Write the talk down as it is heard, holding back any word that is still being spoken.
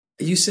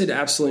You said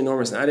absolutely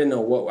enormous. And I didn't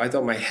know what, I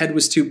thought my head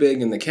was too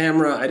big in the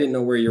camera. I didn't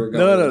know where you were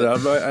going.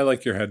 No. I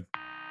like your head.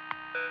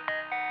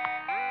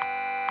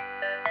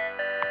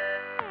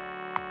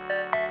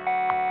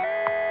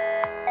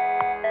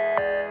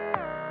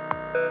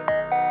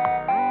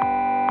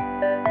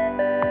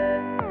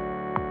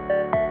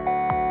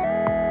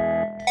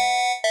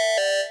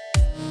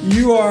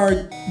 You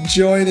are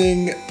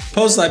joining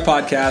Postlight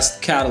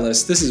Podcast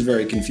Catalyst. This is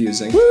very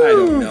confusing. Woo, I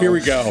don't know. Here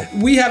we go.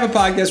 We have a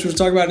podcast we'll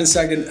talk about in a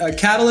second.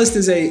 Catalyst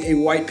is a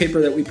white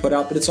paper that we put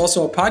out, but it's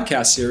also a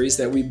podcast series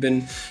that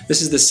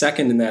this is the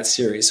second in that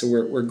series. So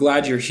we're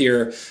glad you're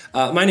here.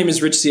 My name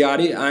is Rich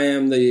Ziotti. I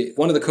am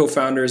one of the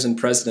co-founders and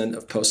president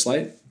of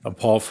Postlight. I'm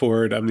Paul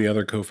Ford. I'm the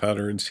other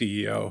co-founder and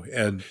CEO.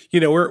 And,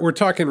 we're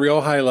talking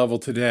real high level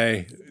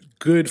today.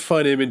 Good,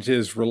 fun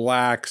images,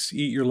 relax,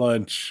 eat your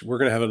lunch. We're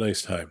going to have a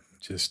nice time.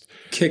 Just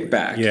kick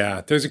back.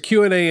 Yeah. There's a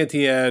Q&A at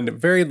the end.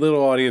 Very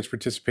little audience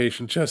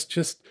participation.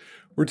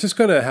 We're just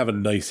going to have a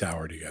nice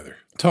hour together.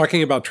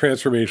 Talking about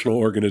transformational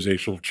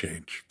organizational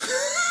change.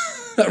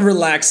 A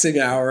relaxing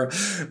hour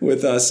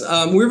with us.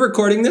 We're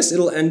recording this.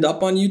 It'll end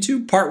up on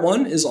YouTube. Part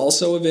 1 is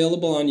also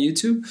available on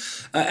YouTube.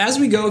 As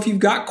we go, if you've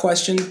got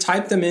questions,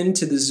 type them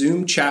into the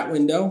Zoom chat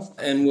window,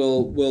 and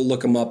we'll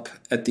look them up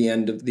at the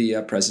end of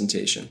the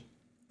presentation.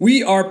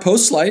 We are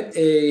Postlight,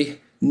 a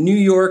New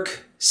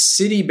York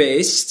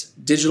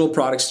city-based digital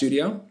product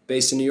studio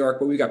based in New York,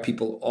 but we've got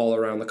people all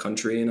around the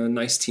country and a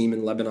nice team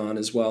in Lebanon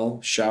as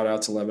well. Shout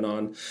out to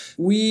Lebanon.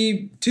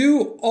 We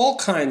do all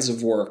kinds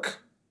of work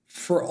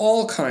for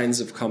all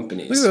kinds of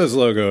companies. Look at those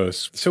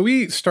logos. So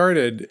we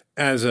started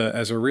as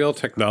a real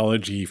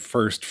technology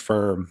first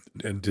firm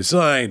and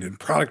design and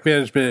product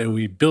management, and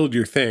we build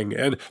your thing.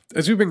 And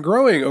as we've been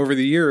growing over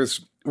the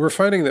years, we're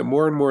finding that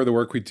more and more of the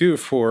work we do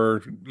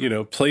for,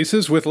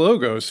 places with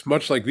logos,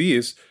 much like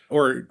these,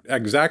 or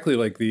exactly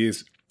like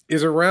these,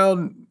 is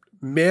around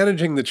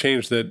managing the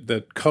change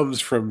that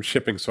comes from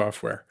shipping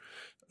software.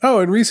 Oh,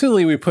 and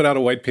recently we put out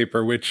a white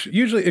paper, which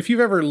usually, if you've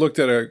ever looked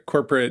at a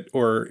corporate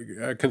or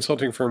a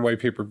consulting firm white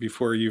paper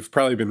before, you've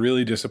probably been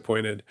really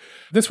disappointed.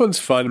 This one's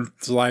fun.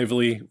 It's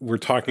lively. We're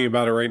talking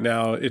about it right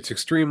now. It's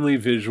extremely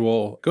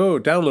visual. Go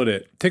download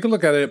it. Take a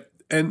look at it.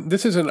 And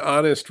this is an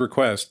honest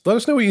request. Let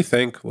us know what you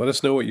think. Let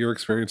us know what your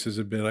experiences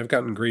have been. I've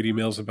gotten great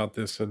emails about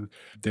this, and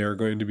they're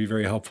going to be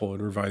very helpful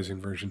in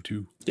revising version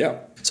 2. Yeah.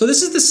 So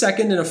this is the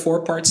second in a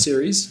 4-part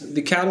series.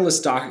 The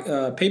Catalyst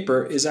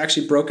paper is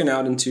actually broken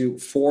out into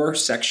 4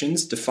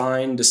 sections: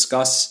 define,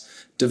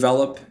 discuss,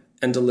 develop,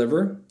 and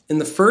deliver. In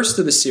the first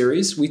of the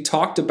series, we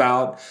talked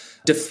about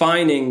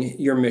defining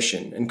your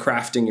mission and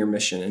crafting your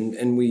mission.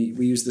 And we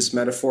use this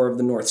metaphor of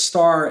the North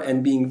Star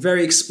and being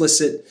very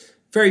explicit,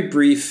 very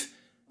brief,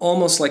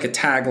 almost like a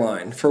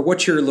tagline for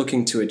what you're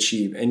looking to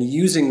achieve, and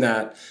using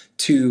that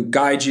to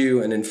guide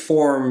you and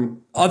inform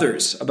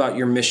others about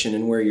your mission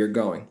and where you're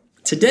going.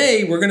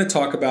 Today, we're going to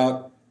talk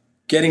about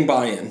getting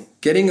buy-in,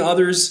 getting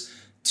others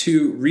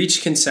to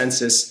reach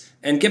consensus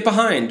and get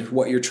behind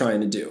what you're trying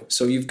to do.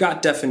 So you've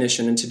got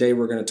definition, and today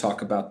we're going to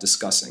talk about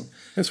discussing.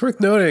 It's worth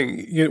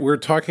noting, we're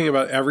talking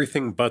about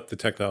everything but the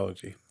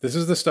technology. This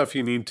is the stuff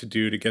you need to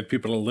do to get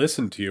people to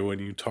listen to you when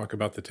you talk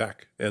about the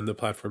tech and the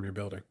platform you're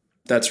building.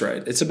 That's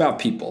right. It's about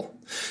people.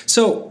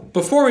 So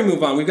before we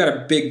move on, we've got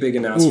a big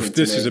announcement.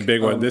 This is a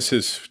big one. This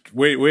is,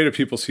 wait do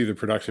people see the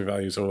production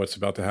values on what's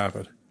about to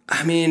happen.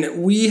 I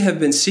mean, we have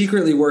been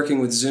secretly working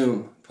with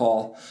Zoom,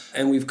 Paul,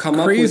 and we've come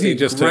up with crazy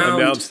just to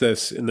announce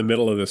this in the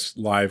middle of this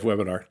live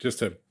webinar.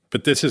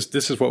 But this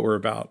is what we're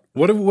about.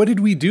 What did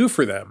we do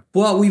for them?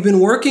 Well, we've been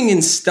working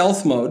in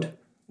stealth mode,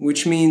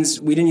 which means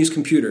we didn't use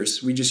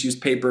computers. We just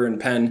used paper and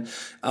pen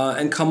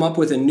and come up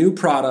with a new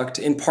product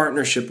in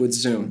partnership with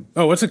Zoom.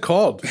 Oh, what's it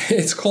called?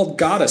 It's called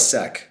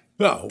GottaSec.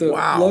 Oh, the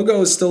wow.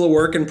 logo is still a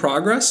work in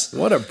progress.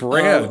 What a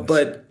brand.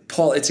 But,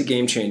 Paul, it's a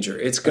game changer.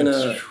 It's going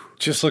to...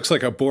 Just looks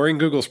like a boring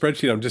Google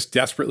spreadsheet. I'm just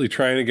desperately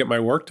trying to get my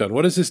work done.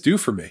 What does this do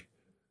for me?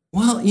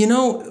 Well,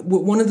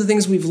 one of the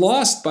things we've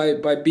lost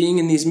by being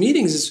in these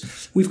meetings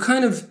is we've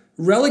kind of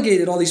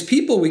relegated all these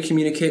people we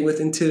communicate with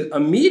into a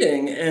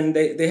meeting, and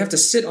they have to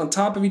sit on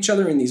top of each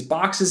other in these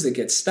boxes that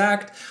get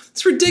stacked.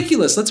 It's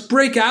ridiculous. Let's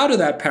break out of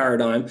that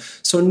paradigm.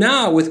 So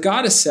now with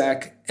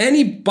GottaSec,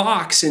 any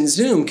box in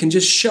Zoom can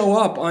just show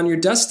up on your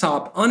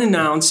desktop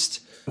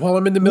unannounced. While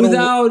I'm in the middle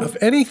of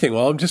anything,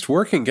 while I'm just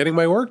working, getting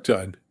my work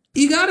done.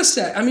 You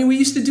GottaSec. I mean, we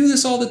used to do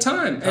this all the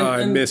time.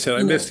 I miss it.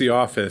 I miss the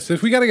office.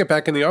 We got to get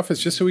back in the office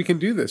just so we can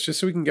do this, just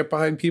so we can get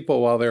behind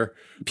people while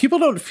people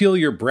don't feel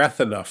your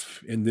breath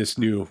enough in this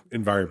new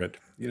environment.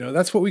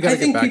 That's what we got to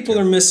get back to. I think people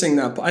are missing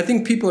that. I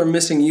think people are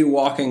missing you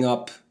walking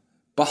up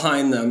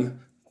behind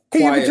them.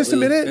 Hey, you got just a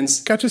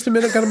minute? Got just a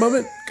minute? Got a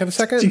moment? Got a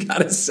second? You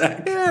got a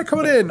sec. Yeah, come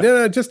on in.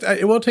 No,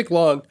 it won't take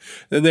long.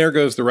 Then there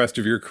goes the rest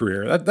of your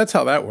career. That's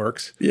how that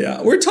works.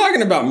 Yeah, we're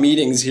talking about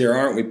meetings here,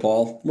 aren't we,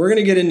 Paul? We're going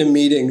to get into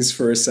meetings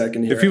for a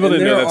second here. If people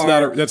didn't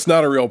know, that's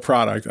not a real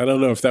product. I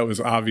don't know if that was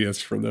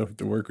obvious from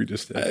the work we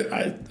just did.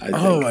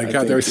 My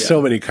God, there's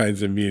so many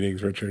kinds of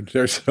meetings, Richard.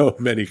 There's so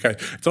many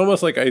kinds. It's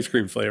almost like ice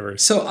cream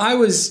flavors. So I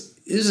was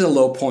it was a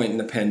low point in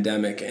the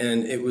pandemic,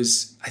 and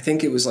I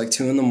think it was like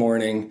 2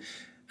 a.m.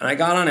 And I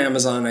got on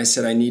Amazon and I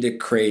said, I need a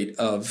crate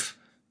of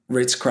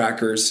Ritz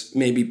crackers,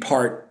 maybe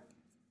part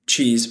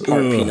cheese,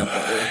 part peanut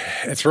butter.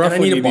 It's rough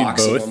when you need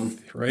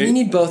both, right? You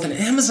need both, and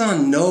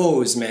Amazon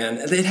knows, man.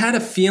 It had a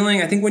feeling.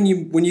 I think when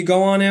you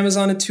go on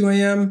Amazon at 2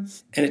 a.m.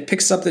 and it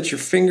picks up that your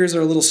fingers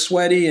are a little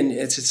sweaty and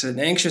it's an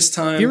anxious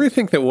time. You ever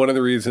think that one of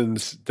the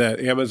reasons that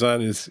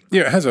Amazon is,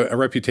 it has a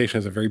reputation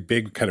as a very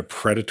big kind of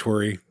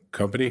predatory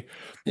company,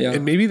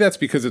 and maybe that's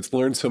because it's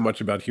learned so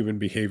much about human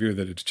behavior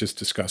that it's just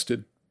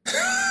disgusted.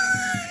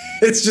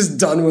 It's just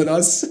done with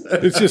us.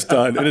 It's just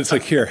done. And it's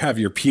like, here, have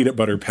your peanut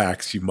butter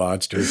packs, you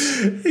monsters.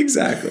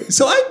 Exactly.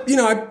 So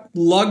I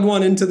lugged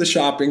one into the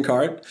shopping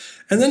cart,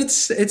 and then it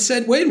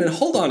said, wait a minute,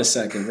 hold on a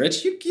second,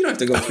 Rich. You don't have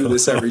to go through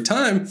this every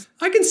time.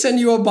 I can send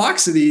you a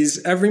box of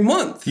these every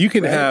month. You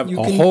can have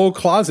a whole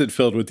closet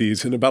filled with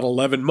these in about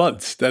 11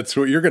 months. That's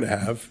what you're going to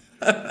have.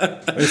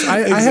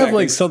 I have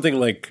like something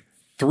like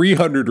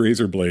 300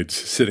 razor blades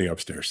sitting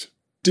upstairs.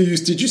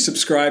 Did you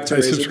subscribe to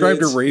razor subscribe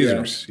blades? to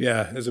razors.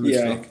 Yeah, as a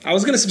mistake. Yeah. I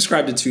was going to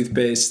subscribe to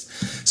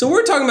toothpaste. So what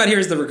we're talking about here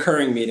is the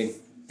recurring meeting.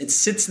 It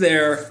sits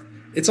there.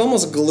 It's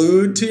almost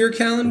glued to your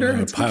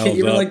calendar.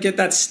 You ever like get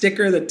that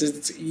sticker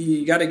that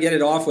you got to get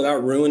it off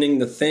without ruining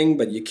the thing,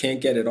 but you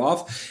can't get it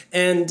off.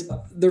 And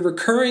the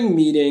recurring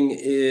meeting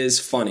is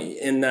funny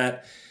in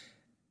that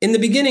in the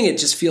beginning, it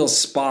just feels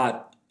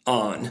spot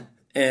on.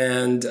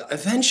 And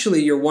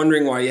eventually you're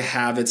wondering why you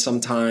have it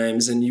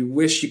sometimes, and you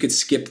wish you could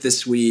skip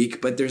this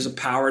week, but there's a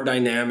power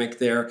dynamic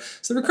there.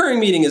 So the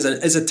recurring meeting is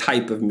a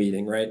type of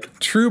meeting, right?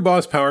 True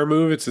boss power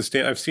move.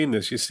 I've seen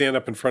this. You stand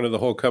up in front of the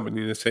whole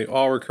company and say,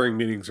 all recurring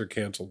meetings are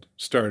canceled.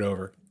 Start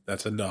over.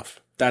 That's enough.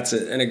 That's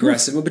an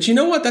aggressive one. But you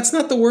know what? That's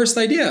not the worst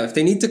idea. If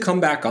they need to come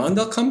back on,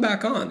 they'll come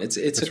back on. It's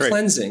a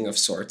cleansing of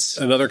sorts.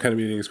 Another kind of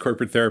meeting is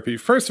corporate therapy.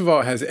 First of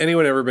all, has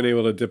anyone ever been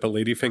able to dip a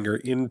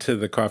ladyfinger into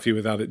the coffee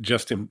without it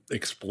just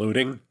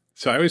exploding?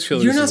 So I always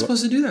feel you're not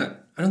supposed to do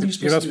that. I don't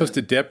think you're not supposed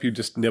to dip. You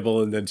just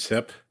nibble and then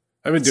sip.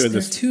 I've been doing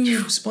this. They're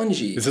too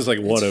spongy. This is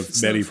like one of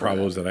many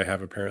problems that I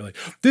have apparently.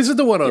 This is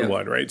the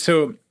one-on-one, right?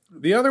 So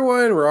the other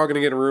one, we're all going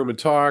to get in a room and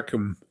talk,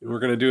 and we're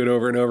going to do it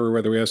over and over,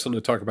 whether we have something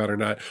to talk about or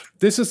not.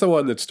 This is the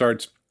one that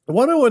starts.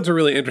 One-on-ones are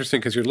really interesting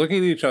because you're looking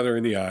at each other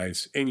in the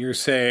eyes and you're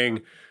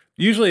saying,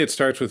 usually it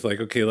starts with like,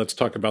 okay, let's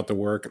talk about the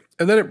work.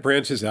 And then it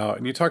branches out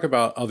and you talk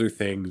about other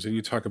things and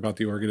you talk about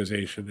the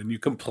organization and you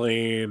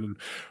complain.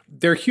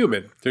 They're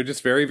human. They're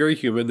just very, very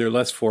human. They're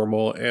less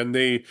formal and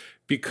they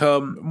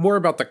become more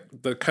about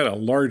the kind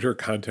of larger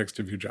context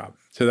of your job.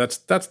 So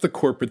that's the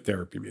corporate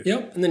therapy meeting.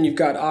 Yep. And then you've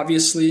got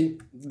obviously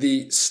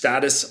the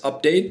status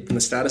update. And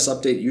the status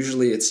update,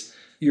 usually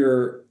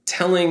you're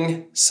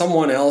telling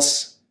someone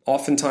else.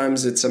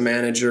 Oftentimes it's a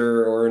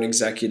manager or an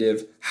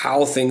executive,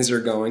 how things are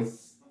going.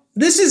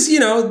 This is,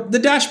 the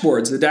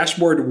dashboards. The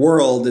dashboard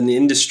world in the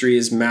industry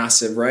is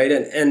massive, right?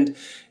 And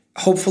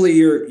hopefully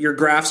your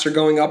graphs are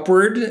going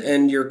upward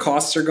and your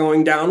costs are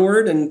going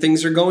downward and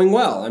things are going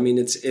well. I mean,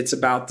 it's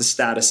about the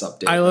status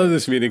update. I love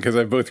this meeting because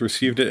I've both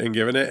received it and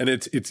given it. And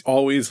it's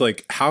always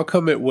like, how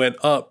come it went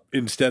up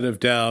instead of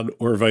down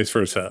or vice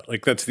versa?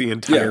 Like that's the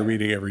entire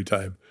meeting every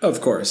time.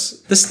 Of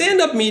course. The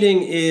stand-up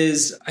meeting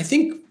is, I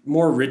think,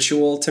 more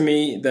ritual to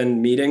me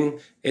than meeting.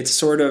 It's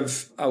sort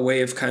of a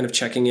way of kind of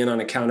checking in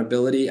on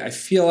accountability. I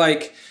feel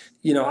like,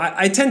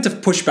 I tend to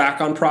push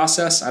back on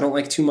process. I don't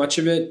like too much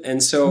of it.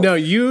 And so... No,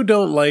 you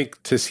don't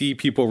like to see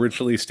people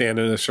ritually stand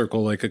in a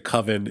circle like a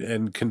coven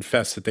and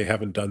confess that they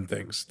haven't done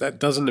things. That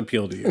doesn't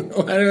appeal to you.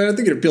 I don't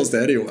think it appeals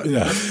to anyone.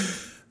 Yeah.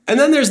 And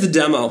then there's the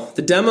demo.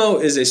 The demo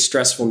is a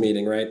stressful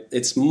meeting, right?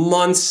 It's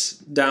months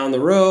down the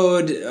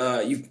road.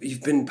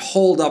 You've been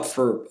holed up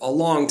for a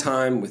long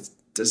time with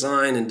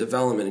design and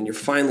development, and you're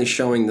finally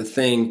showing the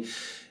thing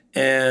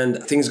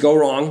and things go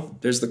wrong.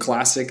 There's the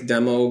classic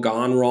demo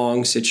gone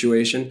wrong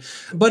situation.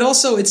 But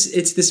also it's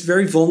this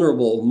very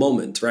vulnerable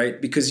moment,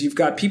 right? Because you've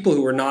got people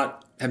who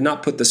have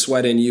not put the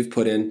sweat in you've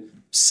put in,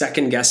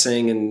 second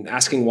guessing and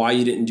asking why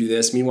you didn't do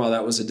this. Meanwhile,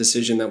 that was a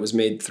decision that was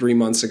made 3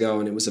 months ago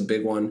and it was a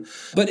big one.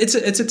 But it's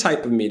a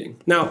type of meeting.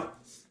 Now,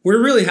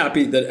 we're really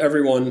happy that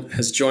everyone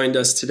has joined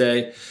us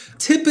today.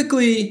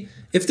 Typically,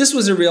 if this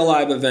was a real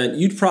live event,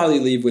 you'd probably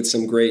leave with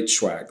some great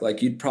swag.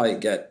 Like you'd probably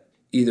get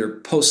either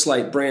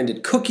Postlight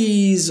branded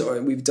cookies,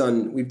 or we've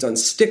done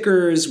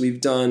stickers. We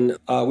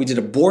did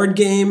a board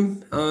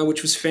game,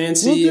 which was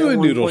fancy. We'll do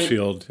a noodle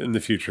shield in the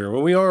future.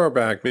 When we are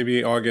back,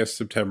 maybe August,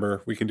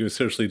 September, we can do a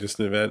socially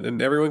distant event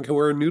and everyone can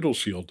wear a noodle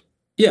shield.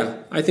 Yeah,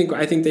 I think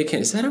they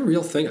can. Is that a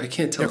real thing? I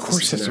can't tell. Yeah, of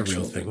course it's a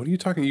real thing. What are you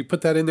talking? You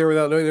put that in there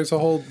without knowing there's a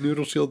whole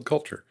noodle shield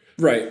culture.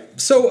 Right.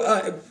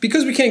 So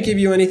because we can't give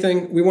you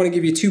anything, we want to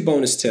give you 2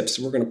 bonus tips.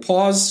 We're going to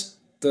pause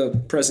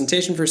the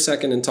presentation for a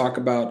second and talk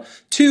about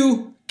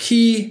 2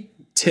 key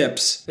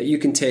tips that you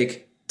can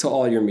take to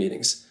all your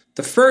meetings.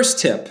 The first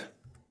tip,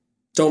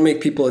 don't make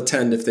people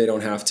attend if they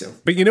don't have to.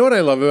 But you know what I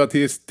love about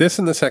this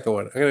and the second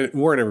one? I'm going to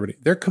warn everybody.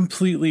 They're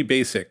completely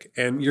basic.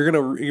 And you're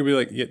going to be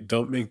like, yeah,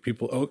 don't make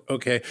people,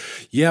 okay.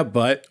 Yeah,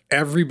 but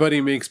everybody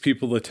makes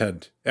people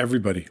attend.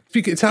 Everybody.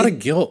 It's out of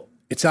guilt.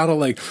 It's out of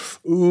like,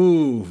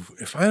 ooh,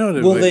 if I don't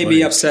invite will they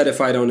be upset if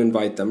I don't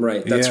invite them?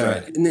 Right. That's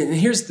right. And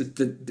here's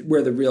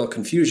where the real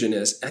confusion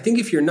is. I think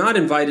if you're not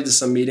invited to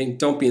some meeting,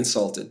 don't be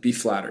insulted. Be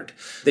flattered.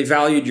 They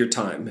valued your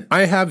time.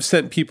 I have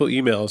sent people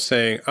emails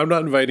saying, I'm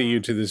not inviting you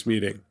to this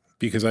meeting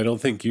because I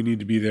don't think you need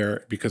to be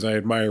there because I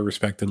admire,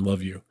 respect, and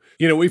love you.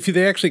 You know, if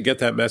they actually get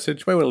that message,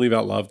 you might want to leave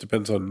out love.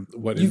 Depends on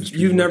what industry.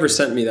 You've never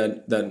sent me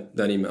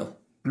that email.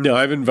 No,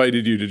 I've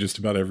invited you to just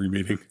about every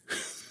meeting.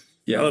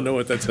 Yeah. I don't know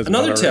what that says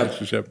Another about our tip.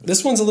 relationship.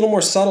 This one's a little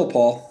more subtle,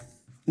 Paul.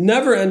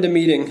 Never end a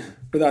meeting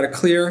without a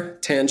clear,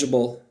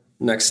 tangible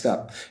next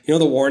step. You know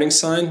the warning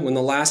sign? When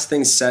the last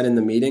things said in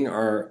the meeting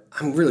are,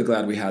 I'm really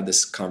glad we had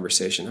this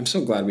conversation. I'm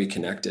so glad we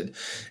connected.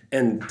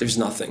 And there's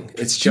nothing.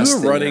 It's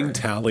just do a running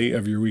tally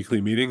of your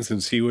weekly meetings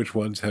and see which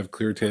ones have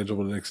clear,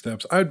 tangible next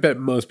steps. I'd bet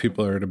most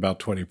people are at about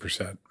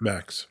 20%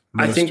 max.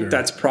 I think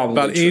that's probably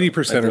about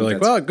 80% are like,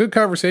 well, good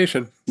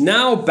conversation.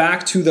 Now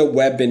back to the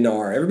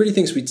webinar. Everybody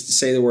thinks we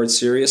say the word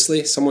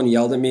seriously. Someone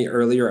yelled at me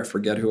earlier, I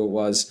forget who it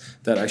was,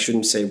 that I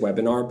shouldn't say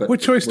webinar. But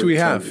what choice do we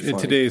have in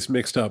today's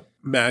mixed up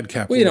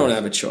madcap? We don't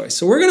have a choice.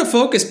 So we're going to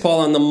focus, Paul,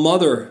 on the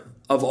mother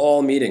of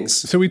all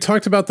meetings. So we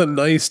talked about the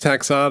nice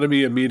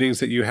taxonomy of meetings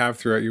that you have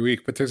throughout your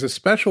week, but there's a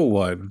special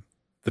one,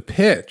 the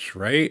pitch,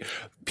 right?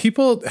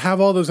 People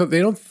have all those, they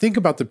don't think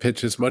about the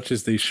pitch as much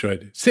as they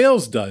should.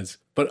 Sales does,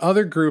 but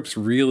other groups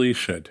really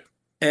should.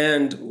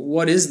 And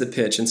what is the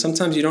pitch? And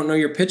sometimes you don't know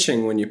you're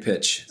pitching when you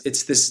pitch.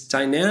 It's this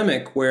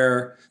dynamic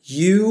where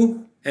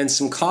you and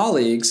some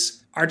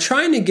colleagues are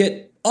trying to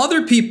get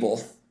other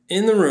people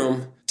in the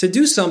room to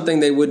do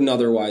something they wouldn't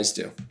otherwise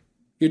do.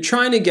 You're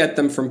trying to get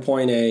them from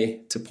point A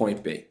to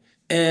point B.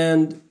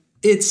 And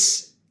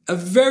it's a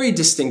very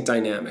distinct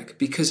dynamic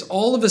because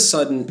all of a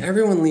sudden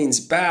everyone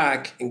leans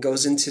back and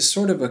goes into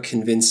sort of a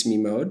convince me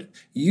mode.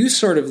 You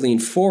sort of lean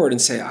forward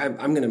and say,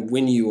 I'm going to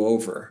win you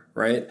over,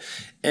 right?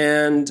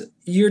 And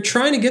you're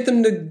trying to get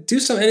them to do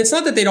something. And it's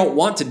not that they don't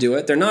want to do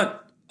it. They're not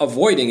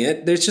avoiding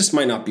it. There just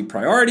might not be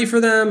priority for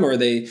them,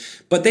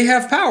 but they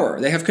have power.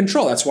 They have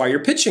control. That's why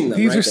you're pitching them.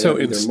 These right? are so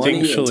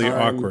instinctually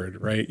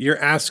awkward, right? You're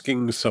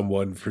asking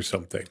someone for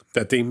something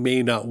that they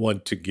may not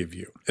want to give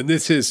you. And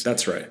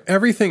that's right.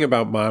 Everything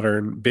about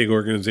modern big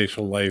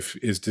organizational life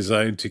is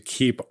designed to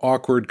keep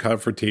awkward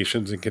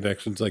confrontations and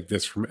connections like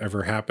this from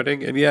ever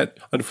happening. And yet,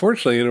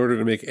 unfortunately, in order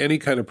to make any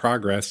kind of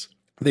progress,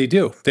 they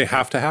do. They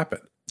have to happen.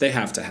 They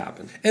have to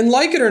happen. And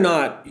like it or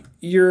not,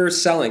 you're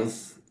selling.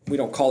 We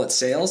don't call it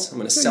sales. I'm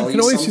going to sell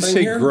you something. You can always just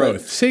say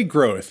growth. Say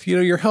growth. You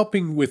know, you're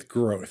helping with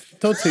growth.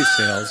 Don't say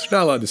sales. You're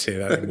not allowed to say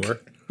that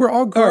anymore. We're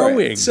all growing. All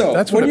right. So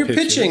that's when you're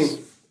pitching,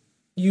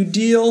 you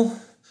deal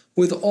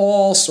with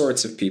all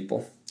sorts of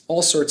people,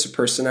 all sorts of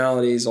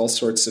personalities, all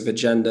sorts of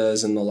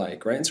agendas and the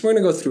like, right? And so we're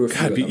going to go through a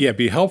few of them. Yeah,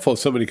 be helpful if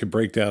somebody could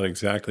break down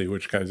exactly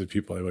which kinds of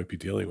people I might be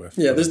dealing with.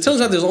 Yeah, it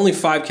turns out there's only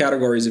 5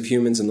 categories of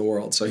humans in the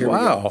world. So here we go.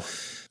 Wow.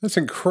 That's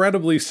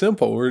incredibly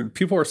simple.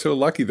 People are so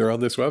lucky they're on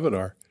this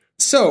webinar.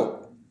 So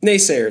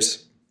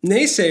naysayers.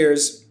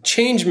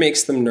 Change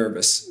makes them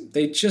nervous.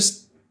 They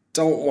just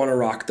don't want to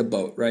rock the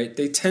boat, right?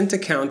 They tend to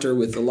counter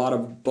with a lot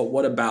of, but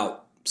what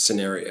about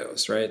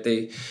scenarios, right?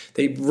 They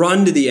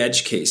run to the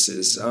edge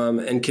cases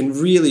and can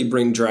really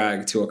bring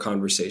drag to a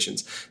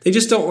conversations. They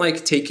just don't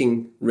like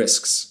taking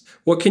risks.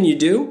 What can you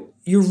do?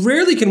 You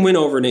rarely can win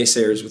over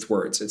naysayers with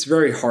words. It's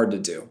very hard to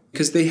do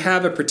because they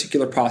have a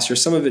particular posture.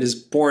 Some of it is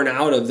born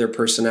out of their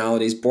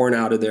personalities, born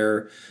out of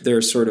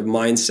their sort of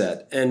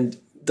mindset. And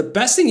the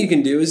best thing you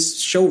can do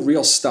is show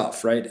real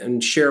stuff, right?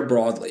 And share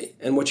broadly.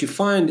 And what you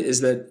find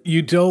is that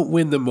you don't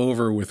win them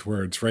over with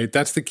words, right?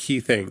 That's the key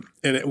thing.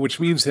 And which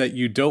means that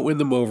you don't win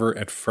them over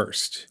at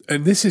first.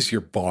 And this is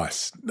your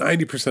boss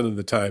 90% of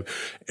the time.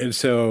 And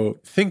so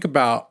think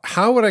about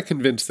how would I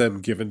convince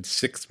them given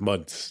 6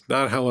 months,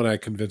 not how would I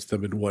convince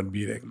them in one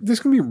meeting.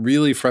 This can be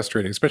really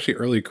frustrating, especially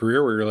early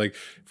career where you're like,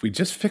 if we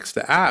just fix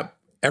the app,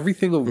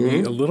 everything will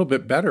be a little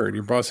bit better. And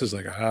your boss is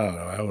like, I don't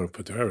know, I don't want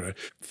to put that.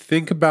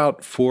 Think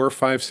about 4,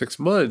 5, 6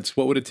 months.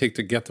 What would it take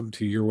to get them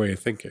to your way of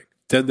thinking?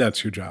 Then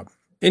that's your job.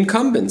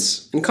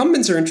 Incumbents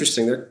are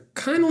interesting. They're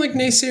kind of like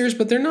naysayers,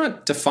 but they're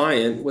not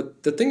defiant.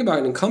 What the thing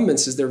about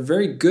incumbents is they're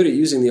very good at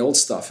using the old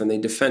stuff and they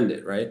defend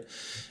it, right?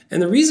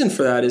 And the reason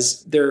for that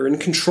is they're in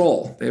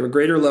control. They have a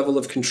greater level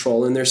of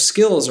control and their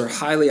skills are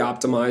highly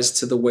optimized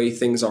to the way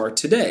things are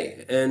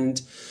today.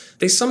 And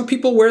some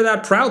people wear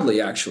that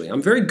proudly, actually.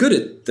 I'm very good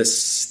at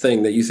this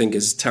thing that you think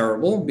is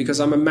terrible because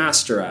I'm a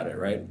master at it,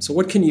 right? So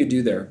what can you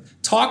do there?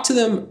 Talk to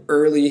them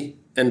early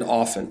and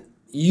often.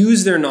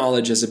 Use their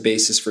knowledge as a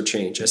basis for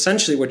change.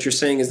 Essentially, what you're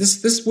saying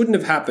is this wouldn't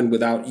have happened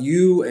without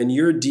you and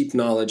your deep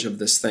knowledge of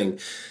this thing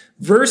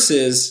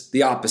versus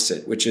the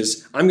opposite, which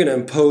is I'm going to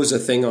impose a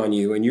thing on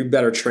you and you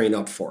better train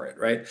up for it,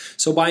 right?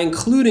 So by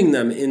including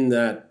them in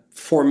that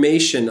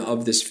formation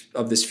of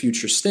this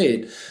future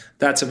state,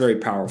 that's a very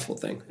powerful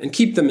thing. And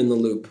keep them in the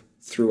loop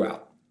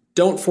throughout.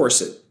 Don't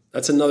force it.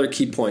 That's another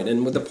key point.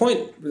 And what the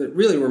point that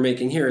really we're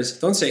making here is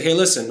don't say, hey,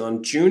 listen,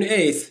 on June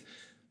 8th,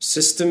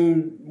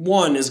 System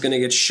 1 is going to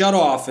get shut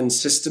off and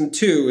System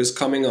 2 is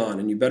coming on,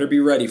 and you better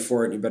be ready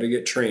for it and you better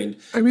get trained.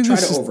 Try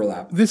to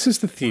overlap. This is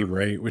the theme,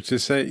 right? Which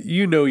is that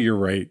you're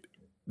right.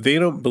 They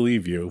don't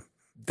believe you.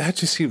 That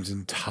just seems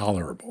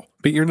intolerable.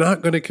 But you're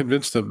not going to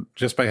convince them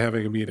just by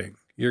having a meeting.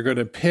 You're going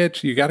to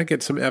pitch. You got to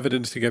get some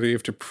evidence together. You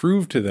have to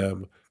prove to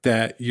them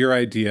that your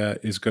idea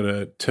is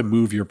going to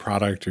move your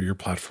product or your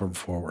platform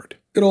forward.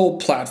 Good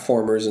old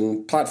platformers,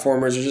 and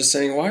platformers are just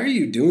saying, why are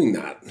you doing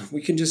that?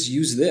 We can just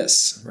use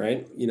this,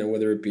 right?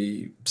 Whether it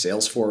be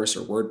Salesforce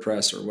or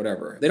WordPress or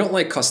whatever. They don't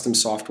like custom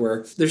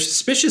software. They're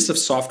suspicious of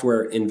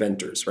software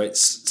inventors, right?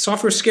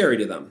 Software's scary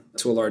to them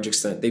to a large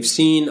extent. They've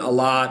seen a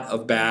lot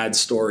of bad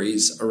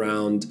stories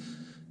around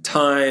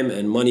time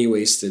and money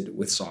wasted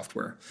with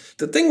software.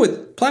 The thing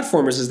with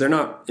platformers is they're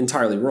not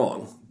entirely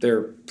wrong.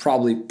 They're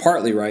probably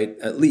partly right,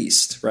 at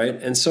least, right?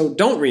 And so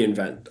don't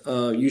reinvent.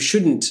 You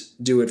shouldn't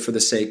do it for the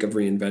sake of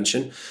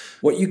reinvention.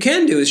 What you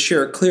can do is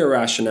share a clear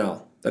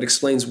rationale that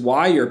explains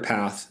why your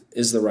path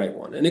is the right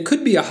one. And it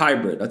could be a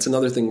hybrid. That's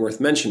another thing worth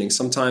mentioning.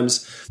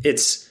 Sometimes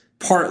it's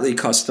partly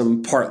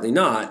custom, partly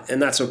not,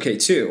 and that's okay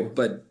too.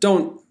 But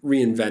don't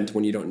reinvent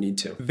when you don't need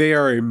to. They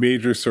are a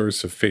major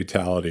source of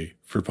fatality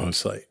for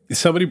Postlight.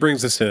 Somebody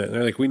brings us in and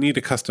they're like, we need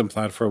a custom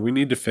platform. We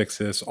need to fix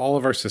this. All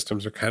of our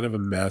systems are kind of a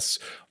mess.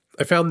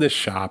 I found this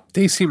shop.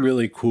 They seem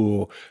really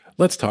cool.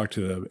 Let's talk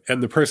to them.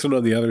 And the person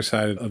on the other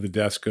side of the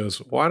desk goes,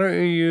 why don't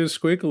you use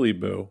Squiggly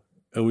Boo?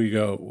 And we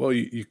go, well,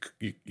 you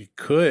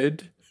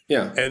could.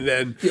 Yeah. And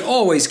then you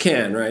always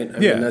can, right? I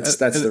mean, that's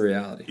the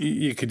reality.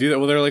 You could do that.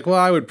 Well, they're like, well,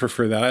 I would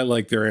prefer that. I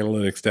like their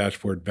analytics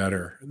dashboard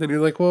better. And then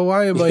you're like, well,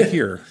 why am I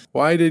here?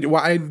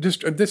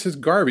 This is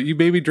garbage. You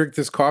made me drink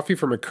this coffee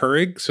from a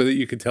Keurig so that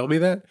you could tell me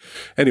that?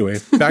 Anyway,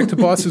 back to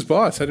boss's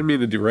boss. I didn't mean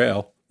to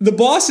derail. The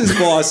boss's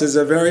boss is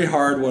a very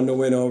hard one to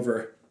win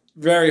over.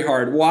 Very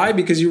hard. Why?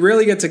 Because you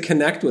really get to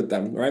connect with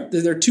them, right?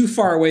 They're too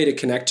far away to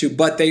connect to,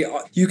 but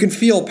you can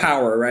feel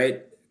power,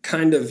 right?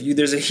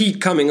 There's a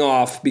heat coming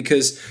off,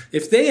 because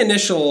if they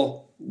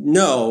initial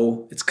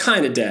no, it's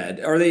kind of dead,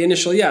 or they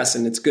initial yes,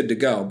 and it's good to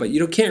go, but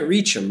you can't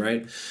reach them,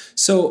 right?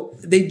 So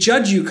they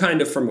judge you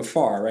kind of from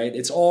afar, right?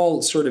 It's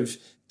all sort of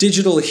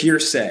digital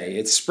hearsay.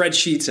 It's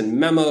spreadsheets and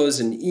memos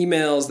and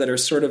emails that are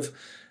sort of,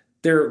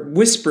 they're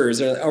whispers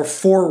or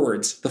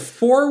forwards. The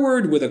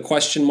forward with a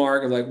question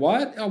mark of like,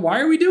 what? Why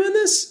are we doing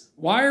this?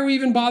 Why are we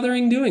even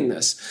bothering doing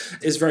this?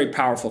 Is very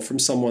powerful from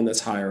someone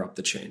that's higher up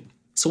the chain.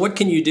 So what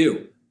can you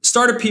do?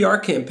 Start a PR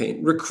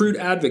campaign, recruit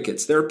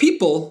advocates. There are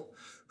people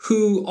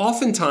who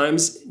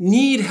oftentimes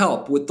need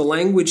help with the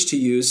language to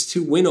use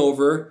to win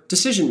over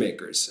decision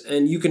makers.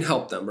 And you can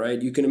help them,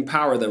 right? You can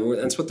empower them.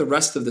 That's what the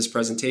rest of this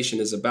presentation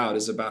is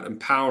about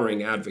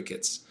empowering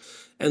advocates.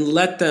 And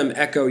let them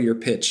echo your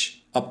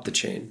pitch up the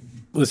chain.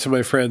 Listen,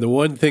 my friend, the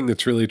one thing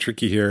that's really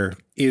tricky here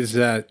is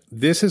that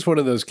this is one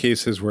of those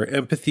cases where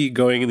empathy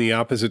going in the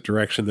opposite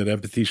direction that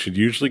empathy should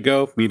usually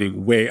go,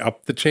 meaning way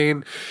up the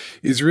chain,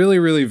 is really,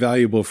 really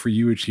valuable for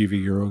you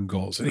achieving your own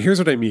goals. And here's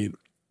what I mean.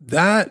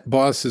 That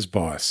boss's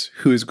boss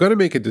who is going to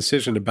make a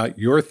decision about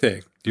your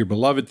thing, your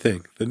beloved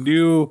thing, the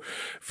new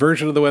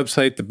version of the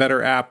website, the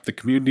better app, the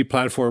community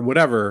platform,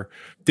 whatever,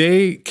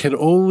 they can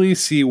only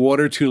see one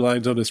or two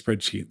lines on a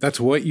spreadsheet. That's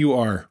what you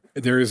are.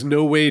 There is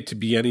no way to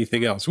be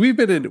anything else. We've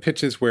been in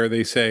pitches where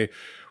they say,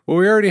 well,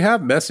 we already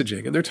have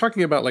messaging. And they're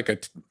talking about like an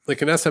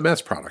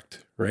SMS product,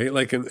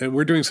 right? And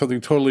we're doing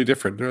something totally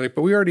different. They're like,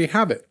 but we already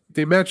have it.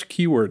 They match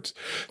keywords.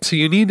 So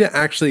you need to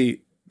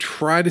actually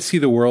try to see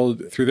the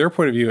world through their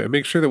point of view and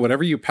make sure that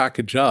whatever you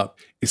package up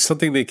is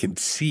something they can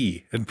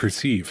see and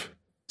perceive.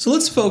 So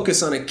let's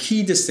focus on a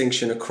key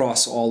distinction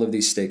across all of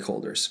these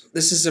stakeholders.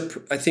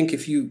 I think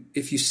if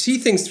you see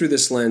things through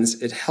this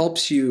lens, it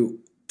helps you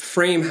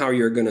frame how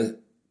you're going to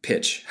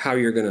pitch, how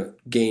you're going to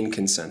gain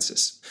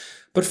consensus.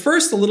 But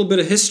first, a little bit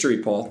of history,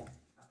 Paul.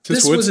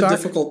 This was a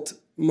difficult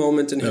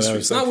moment in history.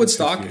 It's not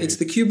Woodstock. It's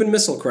the Cuban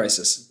Missile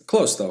Crisis.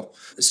 Close, though.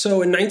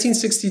 So in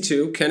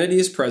 1962, Kennedy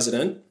is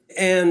president,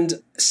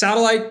 and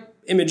satellite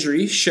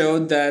imagery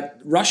showed that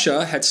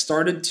Russia had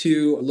started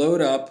to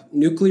load up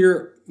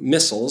nuclear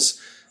missiles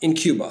in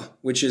Cuba,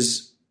 which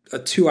is a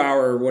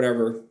 2-hour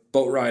whatever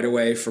boat ride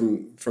away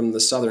from the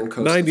southern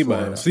coast 90 of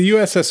Florida. miles. The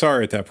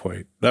USSR at that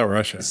point, not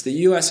Russia. It's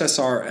the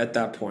USSR at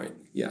that point.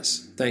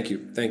 Yes. Thank you,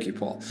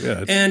 Paul.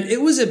 Yeah, and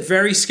it was a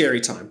very scary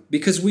time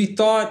because we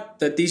thought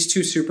that these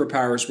two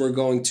superpowers were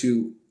going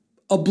to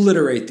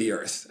obliterate the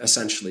Earth,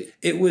 essentially.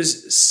 It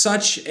was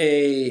such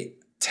a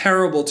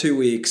terrible 2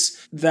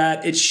 weeks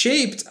that it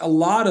shaped a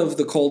lot of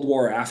the Cold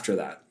War after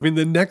that. I mean,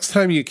 the next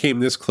time you came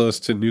this close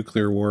to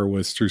nuclear war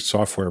was through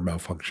software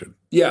malfunction.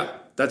 Yeah.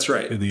 That's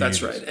right. That's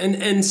 80s. Right.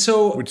 And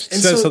so, which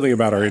says something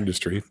about our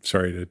industry.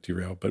 Sorry to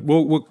derail, but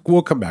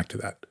we'll come back to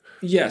that.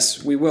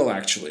 Yes, we will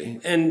actually.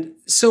 And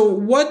so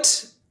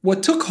what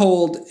took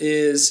hold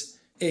is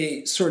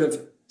a sort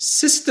of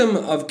system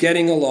of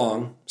getting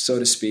along, so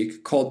to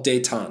speak, called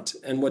détente.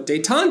 And what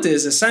détente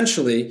is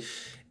essentially,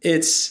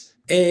 it's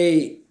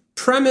a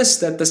premise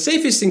that the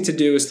safest thing to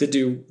do is to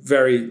do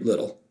very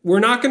little. we're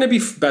not going to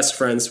be best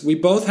friends. We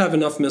both have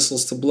enough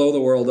missiles to blow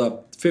the world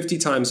up 50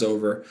 times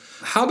over.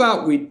 How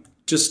about we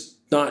just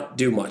not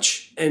do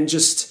much and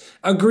just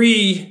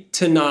agree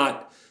to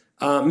not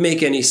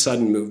make any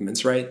sudden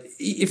movements, right?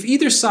 If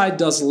either side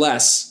does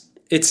less,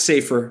 it's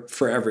safer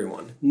for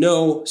everyone.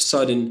 No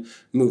sudden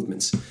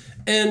movements.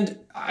 And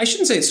I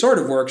shouldn't say it sort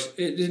of worked.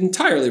 It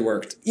entirely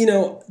worked.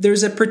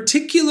 There's a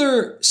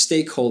particular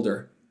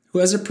stakeholder who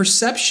has a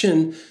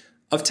perception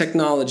of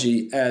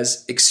technology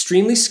as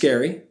extremely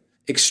scary,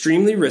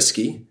 extremely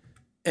risky,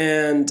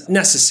 and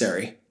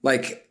necessary.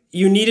 Like,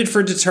 you need it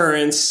for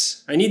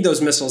deterrence. I need those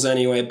missiles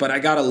anyway, but I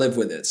got to live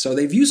with it. So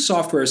they view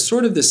software as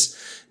sort of this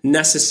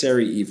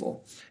necessary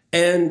evil.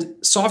 And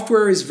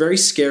software is very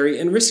scary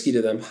and risky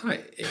to them.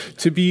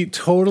 To be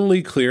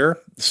totally clear,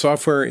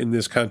 software in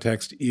this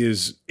context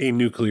is a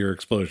nuclear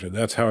explosion.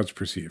 That's how it's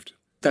perceived.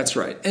 That's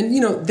right. And,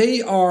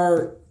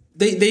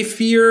 they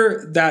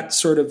fear that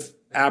sort of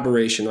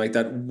aberration, like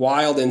that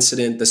wild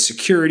incident, the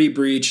security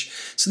breach.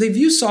 So they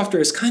view software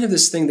as kind of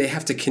this thing they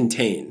have to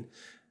contain.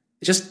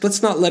 Just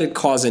let's not let it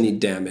cause any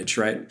damage,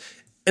 right?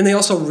 And they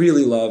also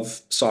really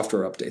love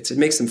software updates. It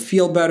makes them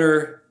feel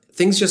better.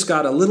 Things just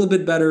got a little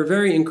bit better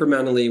very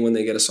incrementally when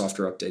they get a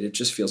software update. It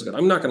just feels good.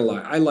 I'm not going to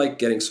lie. I like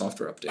getting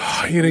software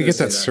updates. You get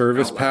that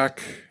service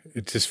pack.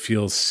 It just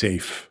feels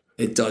safe.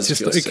 It does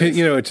feel safe.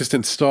 It just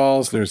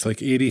installs and there's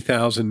like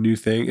 80,000 new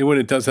things. And when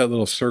it does that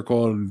little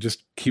circle and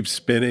just keeps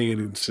spinning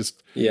and it's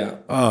just,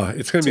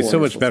 it's going to be so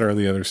much better on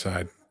the other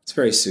side. It's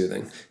very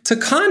soothing. To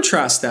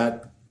contrast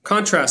the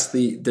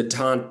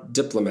détente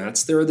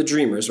diplomats, there are the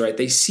dreamers, right?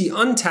 They see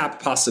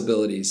untapped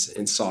possibilities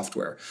in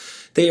software.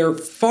 They are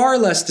far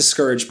less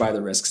discouraged by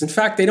the risks. In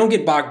fact, they don't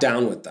get bogged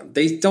down with them.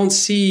 They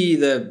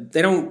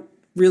don't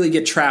really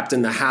get trapped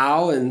in the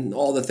how and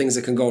all the things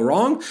that can go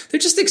wrong. They're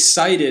just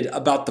excited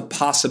about the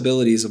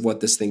possibilities of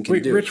what this thing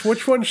can do. Rich,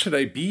 which one should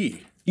I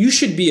be? You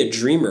should be a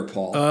dreamer,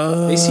 Paul.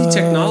 They see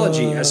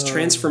technology as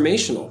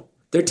transformational.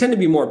 They tend to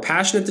be more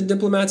passionate than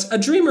diplomats. A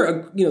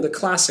dreamer, the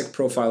classic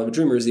profile of a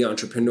dreamer is the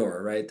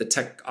entrepreneur, right? The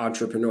tech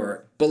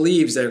entrepreneur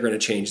believes they're going to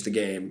change the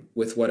game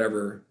with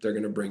whatever they're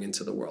going to bring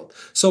into the world.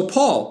 So,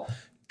 Paul,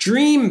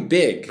 dream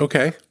big.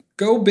 Okay.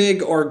 Go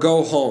big or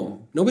go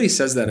home. Nobody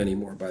says that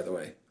anymore, by the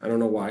way. I don't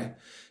know why.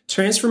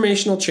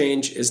 Transformational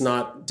change is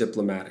not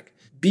diplomatic.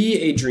 Be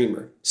a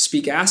dreamer.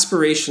 Speak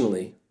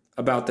aspirationally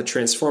about the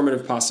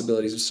transformative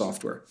possibilities of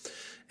software.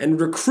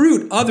 And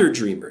recruit other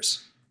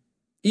dreamers.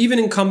 Even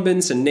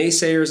incumbents and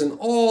naysayers and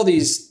all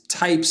these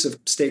types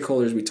of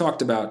stakeholders we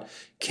talked about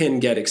can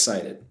get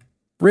excited.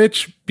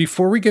 Rich,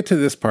 before we get to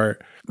this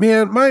part,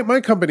 man, my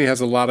company has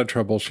a lot of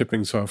trouble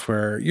shipping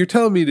software. You're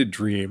telling me to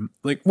dream.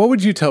 Like, what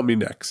would you tell me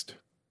next?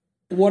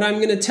 What I'm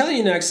going to tell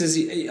you next is,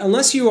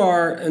 unless you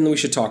are, and we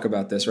should talk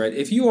about this, right?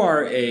 If you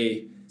are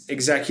a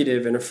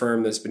executive in a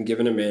firm that's been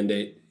given a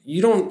mandate,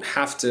 you don't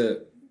have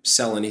to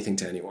sell anything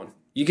to anyone.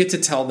 You get to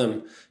tell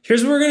them,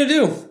 here's what we're going to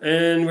do.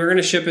 And we're going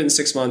to ship it in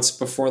 6 months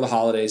before the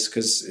holidays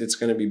because it's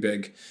going to be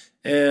big.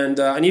 And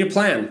I need a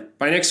plan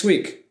by next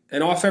week.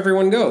 And off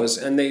everyone goes.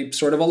 And they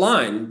sort of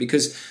align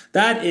because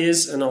that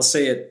is, and I'll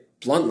say it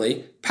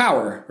bluntly,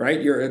 power,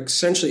 right? You're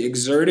essentially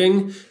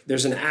exerting.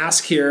 There's an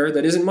ask here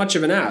that isn't much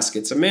of an ask.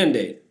 It's a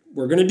mandate.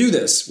 We're going to do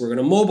this. We're going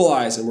to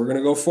mobilize and we're going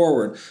to go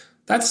forward.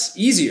 That's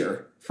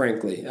easier.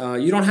 Frankly,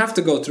 you don't have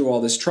to go through all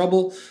this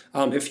trouble.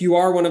 If you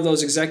are one of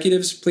those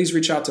executives, please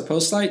reach out to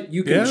Postlight.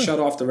 You can shut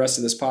off the rest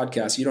of this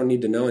podcast. You don't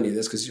need to know any of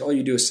this because all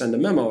you do is send a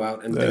memo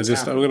out and things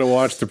happen. I'm going to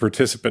watch the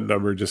participant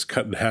number just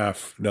cut in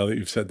half now that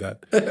you've said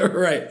that.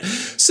 Right.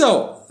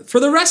 So for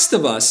the rest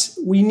of us,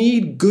 we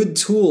need good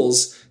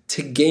tools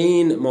to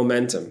gain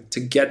momentum,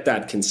 to get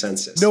that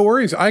consensus. No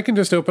worries. I can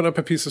just open up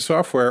a piece of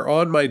software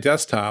on my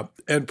desktop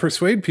and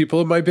persuade people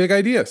of my big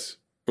ideas.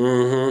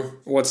 Mm-hmm.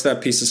 What's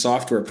that piece of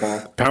software,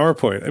 Paul?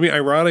 PowerPoint. I mean,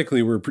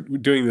 ironically, we're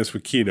doing this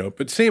with Keynote,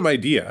 but same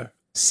idea.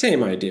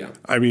 Same idea.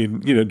 I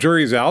mean,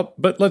 jury's out,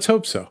 but let's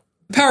hope so.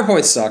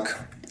 PowerPoints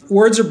suck.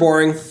 Words are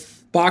boring.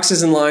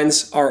 Boxes and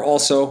lines are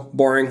also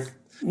boring.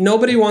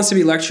 Nobody wants to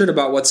be lectured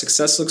about what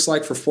success looks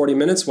like for 40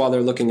 minutes while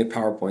they're looking at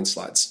PowerPoint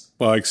slides.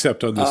 Well,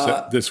 except on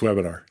this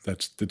webinar.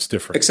 That's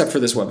different. Except for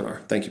this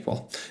webinar. Thank you,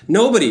 Paul.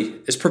 Nobody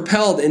is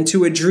propelled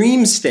into a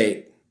dream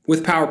state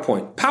with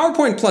PowerPoint.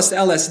 PowerPoint plus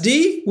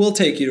LSD will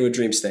take you to a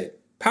dream state.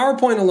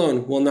 PowerPoint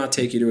alone will not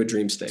take you to a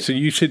dream state. So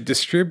you should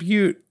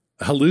distribute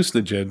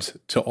hallucinogens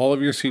to all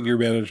of your senior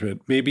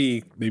management,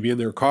 maybe in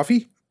their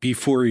coffee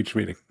before each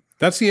meeting.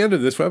 That's the end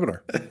of this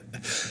webinar.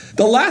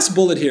 The last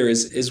bullet here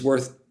is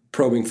worth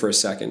probing for a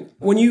second.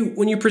 When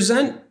you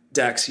present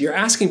decks, you're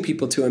asking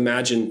people to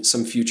imagine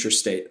some future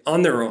state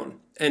on their own.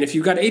 And if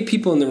you've got 8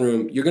 people in the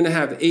room, you're going to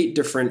have 8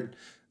 different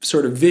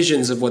sort of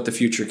visions of what the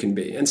future can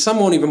be. And some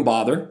won't even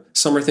bother.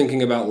 Some are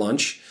thinking about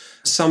lunch.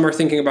 Some are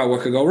thinking about what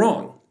could go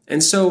wrong.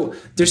 And so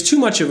there's too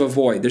much of a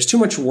void. There's too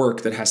much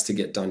work that has to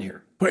get done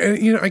here. But,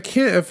 I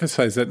can't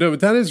emphasize that. No, but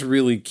that is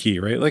really key,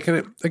 right? Like,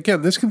 and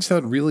again, this can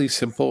sound really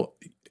simple.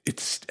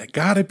 It's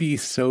got to be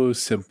so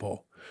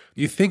simple.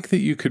 You think that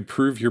you could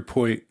prove your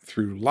point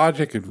through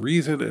logic and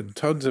reason and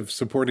tons of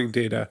supporting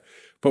data,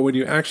 But when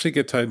you actually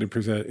get time to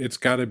present, it's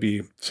got to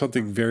be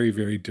something very,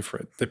 very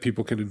different that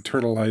people can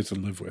internalize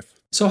and live with.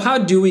 So how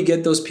do we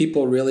get those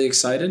people really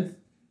excited?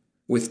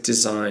 With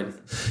design.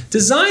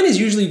 Design is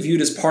usually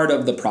viewed as part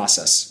of the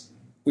process.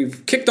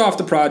 We've kicked off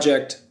the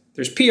project.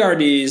 There's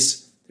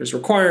PRDs. There's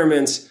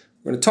requirements.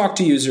 We're going to talk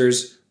to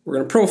users. We're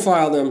going to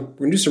profile them. We're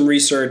going to do some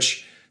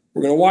research.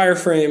 We're going to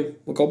wireframe.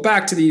 We'll go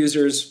back to the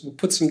users. We'll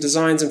put some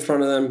designs in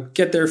front of them,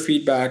 get their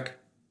feedback,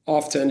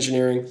 off to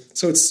engineering.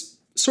 So it's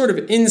sort of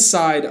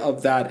inside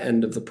of that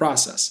end of the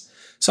process.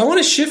 So I want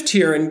to shift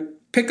here and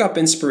pick up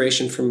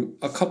inspiration from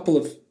a couple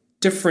of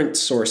different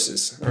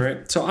sources. All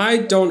right. So I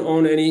don't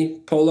own any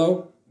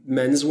Polo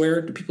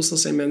menswear. Do people still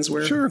say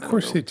menswear? Sure, of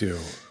course they do.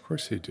 Of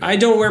course they do. I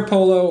don't wear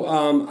Polo.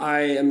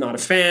 I am not a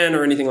fan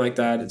or anything like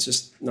that. It's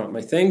just not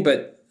my thing.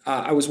 But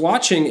I was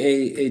watching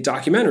a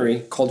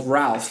documentary called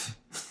Ralph.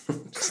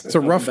 It's a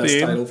rough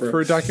name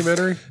for a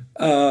documentary.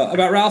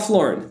 About Ralph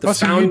Lauren, the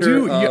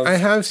founder of... I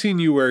have seen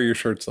you wear your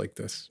shirts like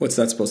this. What's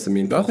that supposed to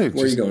mean, Paul? Nothing.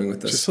 Where are you going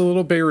with this? Just a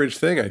little Bay Ridge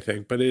thing, I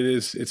think, but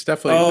it's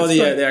definitely... Oh,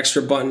 the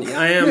extra button.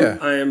 I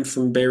am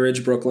from Bay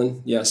Ridge,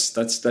 Brooklyn. Yes,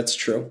 that's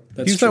true.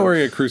 He's not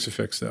wearing a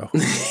crucifix, though.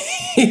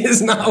 He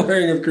is not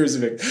wearing a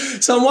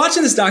crucifix. So I'm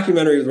watching this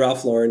documentary with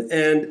Ralph Lauren,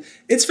 and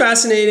it's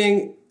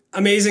fascinating,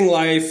 amazing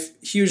life,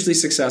 hugely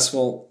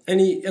successful. And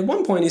at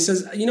one point he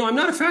says, I'm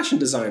not a fashion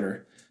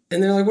designer.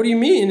 And they're like, what do you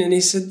mean? And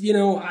he said,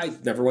 I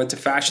never went to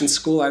fashion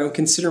school. I don't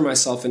consider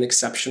myself an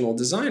exceptional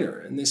designer.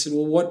 And they said,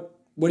 well,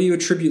 what do you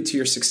attribute to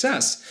your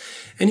success?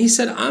 And he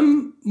said,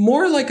 I'm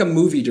more like a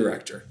movie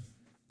director.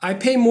 I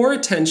pay more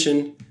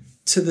attention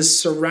to the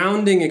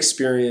surrounding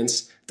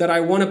experience that I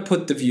want to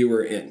put the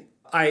viewer in.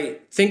 I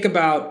think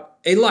about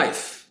a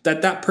life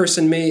that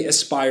person may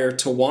aspire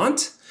to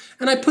want,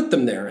 and I put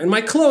them there. And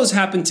my clothes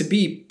happen to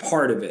be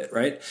part of it,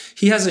 right?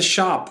 He has a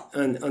shop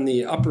on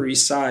the Upper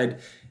East Side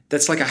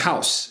that's like a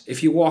house.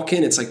 If you walk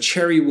in, it's like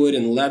cherry wood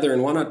and leather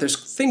and whatnot.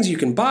 There's things you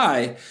can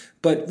buy,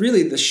 but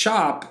really the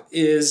shop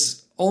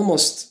is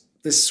almost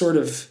this sort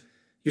of,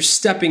 you're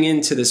stepping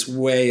into this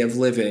way of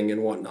living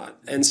and whatnot.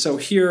 And so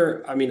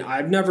here,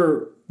 I've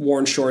never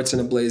worn shorts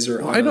and a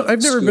blazer.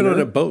 I've never been on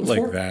a boat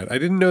before. Like that. I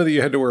didn't know that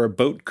you had to wear a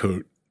boat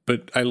coat,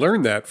 but I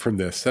learned that from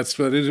this. That's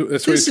what he's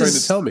trying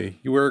to tell me.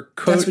 You wear a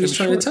coat. That's what he's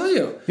trying to tell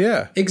you.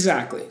 Yeah.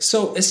 Exactly.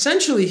 So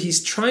essentially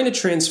he's trying to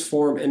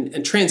transform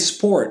and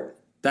transport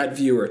that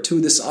viewer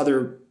to this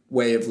other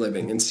way of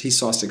living. And he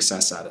saw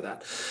success out of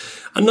that.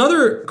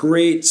 Another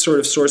great sort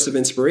of source of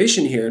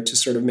inspiration here to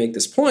sort of make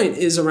this point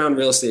is around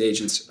real estate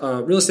agents.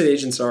 Real estate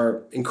agents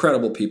are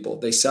incredible people.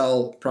 They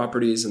sell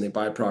properties and they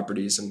buy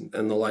properties and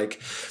the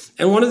like.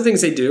 And one of the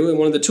things they do and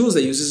one of the tools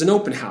they use is an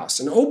open house.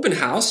 An open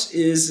house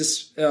is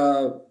this,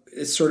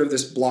 it's sort of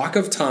this block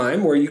of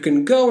time where you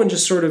can go and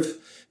just sort of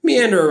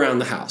meander around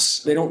the house.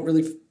 They don't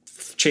really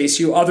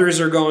chase you. Others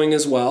are going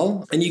as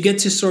well. And you get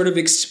to sort of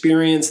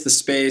experience the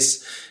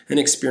space and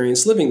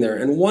experience living there.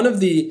 And one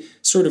of the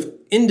sort of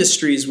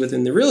industries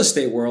within the real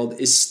estate world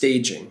is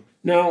staging.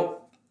 Now,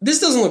 this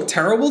doesn't look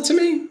terrible to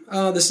me.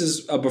 This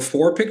is a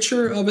before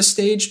picture of a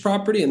staged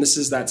property, and this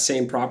is that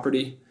same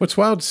property. What's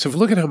wild, so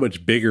look at how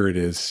much bigger it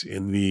is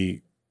in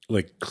the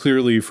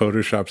clearly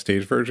Photoshop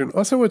stage version.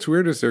 Also, what's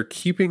weird is they're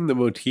keeping the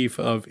motif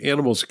of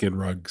animal skin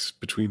rugs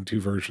between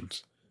two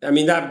versions.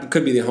 That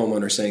could be the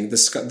homeowner saying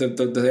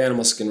the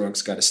animal skin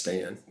rug's got to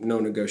stay in. No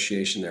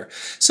negotiation there.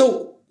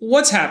 So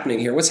what's happening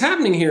here? What's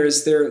happening here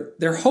is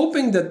they're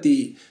hoping that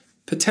the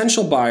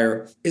potential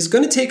buyer is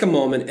going to take a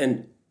moment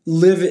and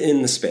live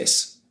in the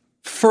space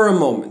for a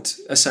moment,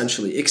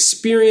 essentially.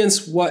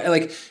 Experience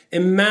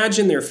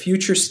imagine their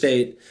future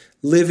state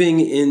living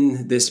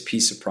in this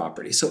piece of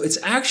property. So it's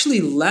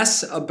actually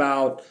less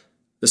about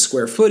the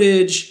square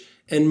footage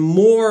and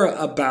more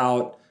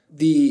about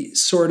the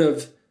sort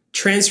of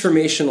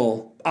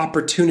transformational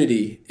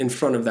opportunity in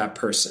front of that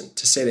person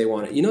to say they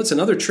want it. It's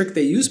another trick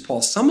they use,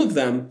 Paul. Some of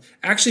them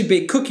actually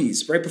bake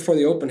cookies right before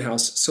the open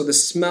house. So the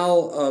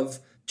smell of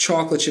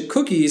chocolate chip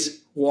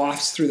cookies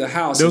wafts through the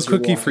house. No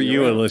cookie for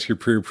you unless you're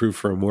pre-approved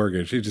for a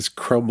mortgage. You just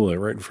crumble it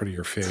right in front of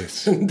your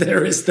face.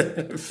 There is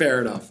that. Fair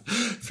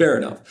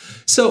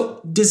enough.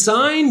 So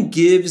design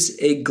gives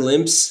a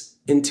glimpse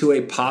into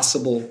a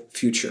possible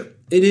future.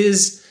 It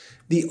is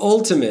the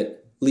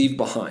ultimate leave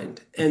behind.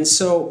 And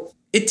so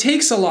it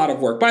takes a lot of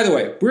work. By the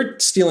way, we're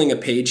stealing a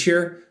page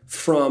here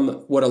from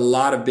what a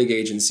lot of big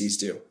agencies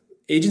do.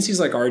 Agencies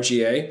like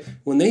RGA,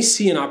 when they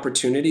see an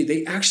opportunity,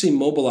 they actually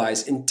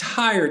mobilize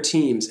entire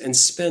teams and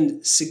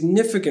spend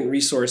significant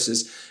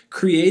resources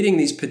creating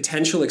these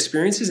potential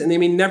experiences, and they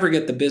may never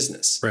get the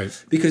business.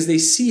 Right. Because they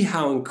see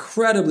how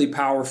incredibly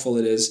powerful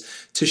it is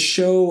to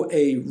show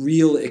a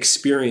real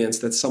experience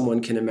that someone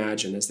can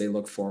imagine as they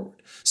look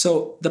forward.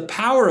 So the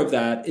power of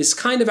that is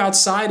kind of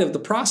outside of the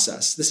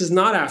process. This is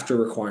not after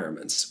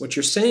requirements. What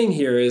you're saying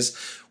here is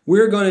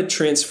we're going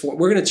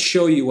to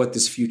show you what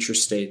this future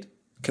state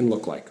can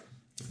look like.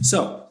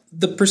 So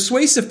the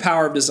persuasive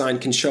power of design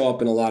can show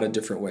up in a lot of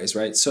different ways,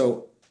 right?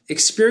 So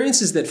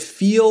experiences that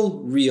feel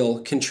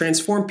real can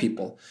transform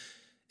people.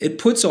 It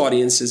puts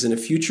audiences in a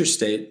future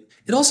state.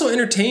 It also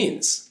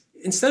entertains.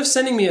 instead of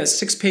sending me a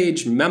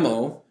 6-page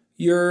memo,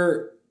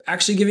 you're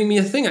actually giving me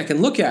a thing I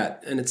can look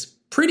at, and it's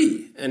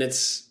pretty, and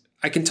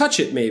I can touch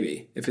it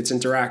maybe if it's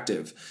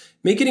interactive.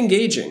 Make it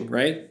engaging,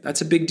 right?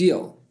 That's a big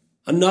deal.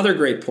 Another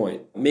great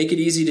point, make it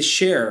easy to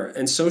share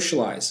and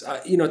socialize.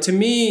 To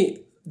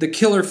me, the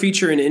killer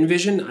feature in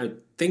InVision, I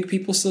think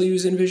people still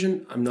use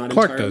InVision. I'm not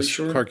entirely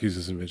sure. Clark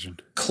uses InVision.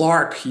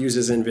 Clark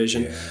uses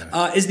InVision,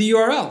 is the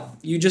URL.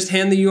 You just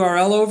hand the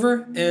URL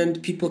over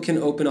and people can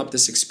open up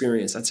this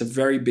experience. That's a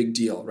very big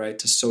deal, right?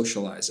 To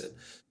socialize it.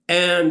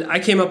 And I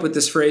came up with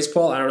this phrase,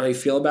 Paul. I don't know how you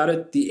feel about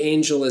it. The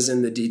angel is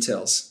in the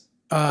details.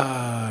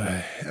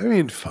 Fine.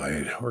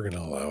 We're going to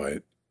allow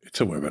it. It's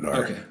a webinar.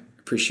 Okay.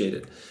 Appreciate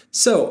it.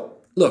 So,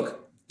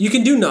 look, you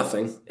can do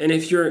nothing. And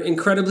if you're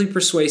incredibly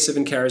persuasive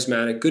and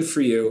charismatic, good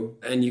for you.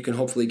 And you can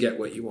hopefully get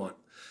what you want.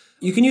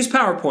 You can use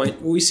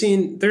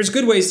PowerPoint. There's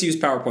good ways to use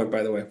PowerPoint,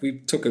 by the way. We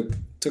took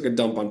a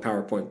dump on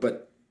PowerPoint.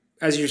 But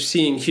as you're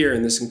seeing here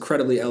in this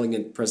incredibly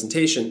elegant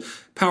presentation,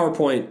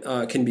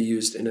 PowerPoint can be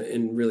used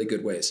in really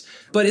good ways.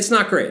 But it's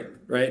not great,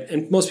 right?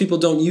 And most people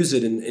don't use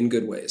it in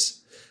good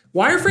ways.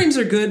 Wireframes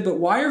are good, but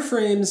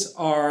wireframes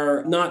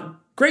are not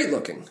great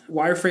looking.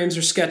 Wireframes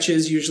are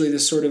sketches, usually to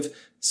sort of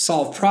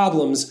solve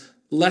problems,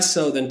 less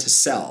so than to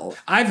sell.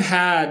 I've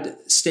had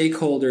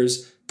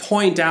stakeholders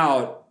point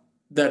out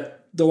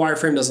that the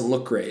wireframe doesn't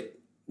look great,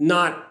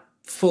 not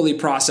fully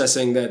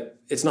processing that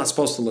it's not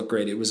supposed to look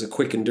great. It was a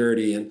quick and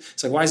dirty. And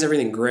it's like, why is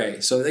everything gray?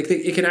 So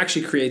it can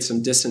actually create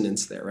some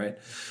dissonance there, right?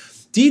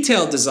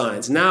 Detailed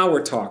designs. Now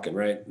we're talking,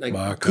 right? Like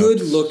mock-ups,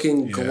 good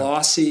looking,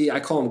 glossy, I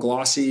call them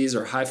glossies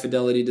or high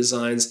fidelity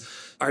designs,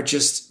 are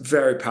just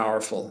very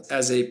powerful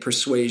as a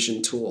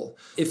persuasion tool.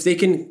 If they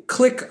can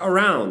click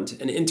around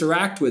and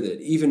interact with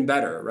it, even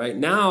better, right?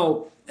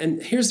 Now,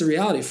 and here's the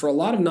reality, for a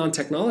lot of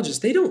non-technologists,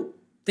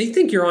 they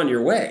think you're on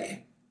your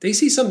way. They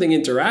see something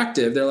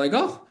interactive, they're like,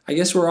 oh, I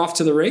guess we're off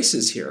to the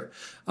races here.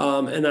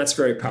 And that's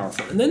very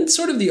powerful. And then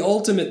sort of the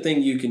ultimate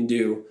thing you can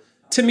do,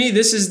 to me,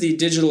 this is the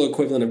digital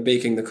equivalent of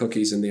baking the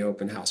cookies in the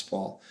open house,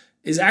 Paul,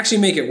 is actually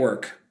make it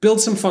work.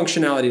 Build some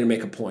functionality to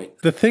make a point.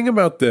 The thing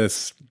about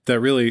this that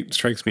really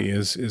strikes me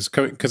is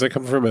because I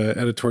come from an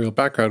editorial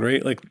background,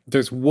 right? Like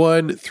there's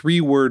one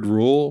 3-word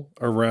rule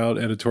around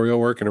editorial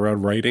work and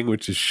around writing,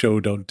 which is show,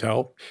 don't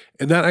tell.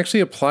 And that actually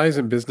applies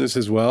in business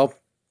as well.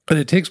 And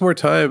it takes more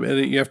time,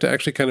 and you have to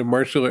actually kind of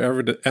marshal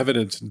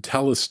evidence and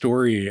tell a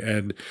story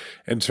and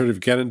sort of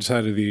get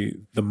inside of the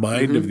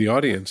mind of the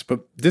audience.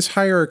 But this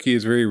hierarchy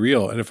is very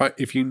real. And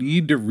if you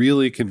need to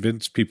really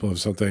convince people of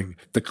something,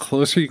 the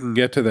closer you can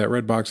get to that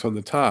red box on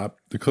the top,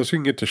 the closer you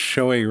can get to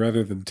showing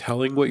rather than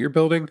telling what you're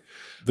building,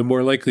 the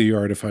more likely you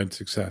are to find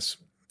success.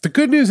 The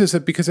good news is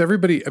that because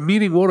a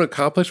meeting won't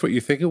accomplish what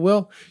you think it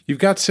will, you've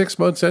got 6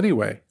 months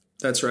anyway.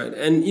 That's right.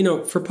 And,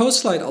 for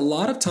Postlight, a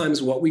lot of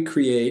times what we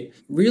create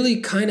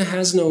really kind of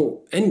has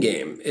no end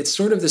game. It's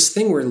sort of this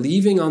thing we're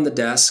leaving on the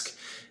desk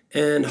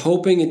and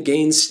hoping it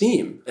gains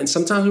steam. And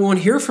sometimes we won't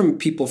hear from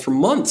people for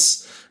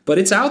months, but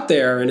it's out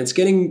there and it's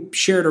getting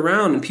shared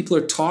around and people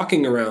are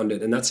talking around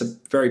it. And that's a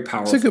very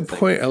powerful That's a good thing.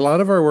 point. A lot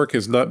of our work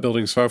is not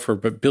building software,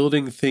 but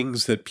building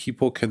things that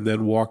people can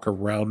then walk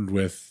around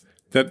with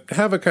that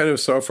have a kind of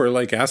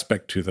software-like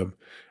aspect to them.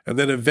 And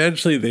then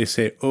eventually they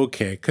say,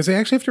 okay, because they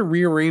actually have to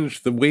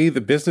rearrange the way the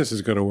business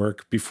is going to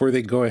work before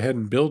they go ahead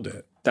and build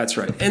it. That's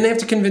right. And they have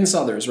to convince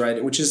others,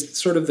 right? Which is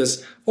sort of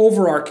this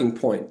overarching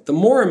point. The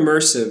more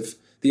immersive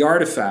the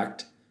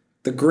artifact,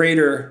 the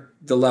greater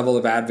the level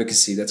of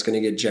advocacy that's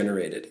going to get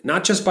generated.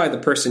 Not just by the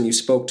person you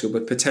spoke to,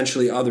 but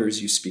potentially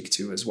others you speak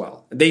to as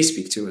well. They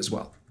speak to as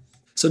well.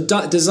 So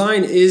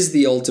design is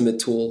the ultimate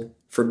tool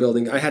for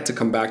building. I had to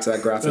come back to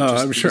that graphic.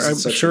 I'm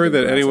sure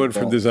that anyone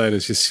from design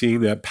is just seeing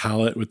that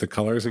palette with the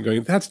colors and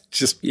going, that's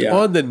just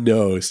on the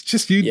nose.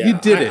 Just you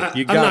did it.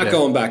 You got it. I'm not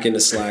going back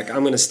into Slack. I'm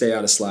going to stay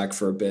out of Slack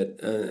for a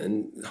bit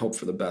and hope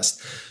for the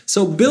best.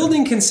 So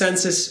building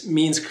consensus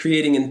means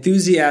creating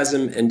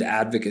enthusiasm and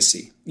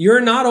advocacy.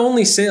 You're not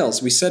only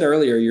sales. We said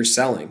earlier you're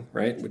selling,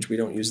 right? Which we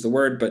don't use the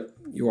word, but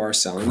you are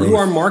selling. Proof. You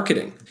are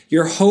marketing.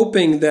 You're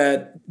hoping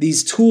that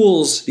these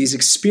tools, these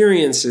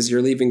experiences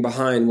you're leaving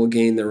behind will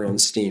gain their own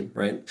steam,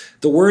 right?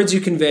 The words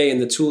you convey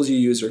and the tools you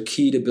use are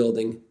key to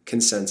building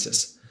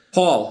consensus.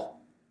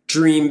 Paul,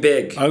 dream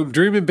big. I'm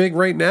dreaming big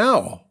right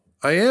now.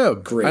 I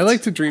am. Great. I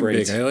like to dream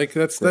big.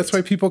 That's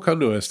why people come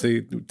to us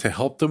to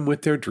help them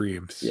with their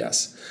dreams.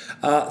 Yes.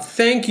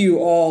 Thank you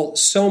all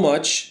so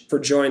much for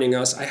joining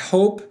us. I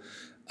hope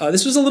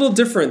this was a little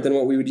different than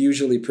what we would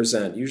usually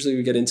present. Usually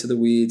we get into the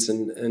weeds,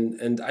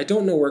 and I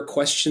don't know where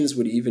questions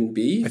would even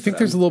be. I think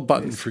there's a little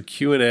button for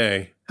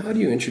Q&A. How do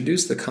you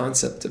introduce the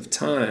concept of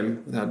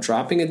time without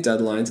dropping a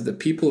deadline to the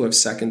people who have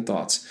second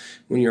thoughts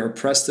when you are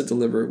pressed to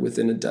deliver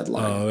within a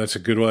deadline? Oh, that's a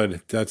good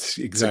one. That's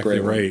exactly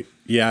right.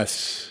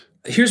 Yes.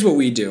 Here's what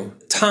we do.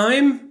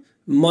 Time,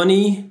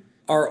 money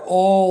are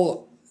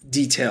all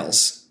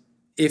details.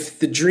 If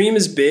the dream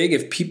is big,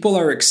 if people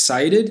are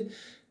excited,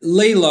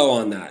 lay low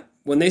on that.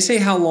 when they say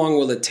how long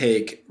will it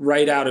take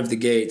right out of the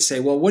gate, say,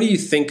 well, what do you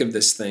think of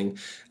this thing?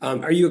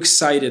 Are you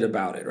excited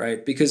about it,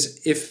 right?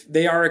 Because if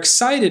they are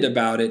excited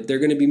about it, they're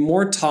going to be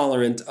more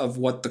tolerant of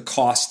what the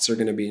costs are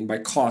going to be. And by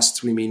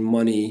costs, we mean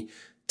money,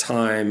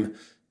 time,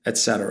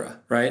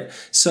 etc., right?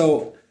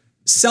 So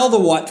sell the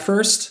what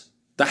first.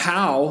 The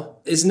how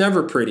is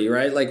never pretty,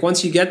 right? Like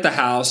once you get the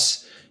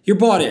house, you're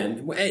bought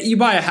in. You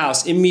buy a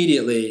house,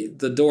 immediately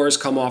the doors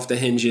come off the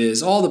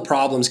hinges, all the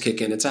problems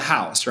kick in. It's a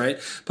house, right?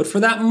 But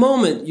for that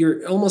moment,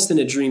 you're almost in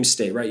a dream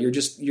state, right? You're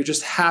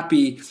just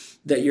happy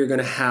that you're going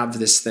to have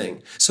this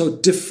thing. So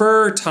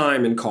defer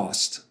time and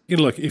cost.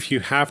 Look, if you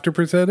have to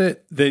present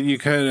it, then you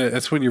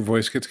that's when your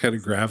voice gets kind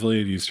of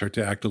gravelly and you start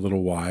to act a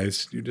little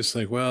wise. You're just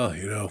like, well,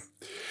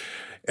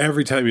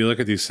 every time you look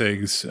at these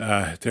things,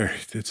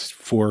 it's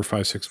 4,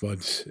 5, 6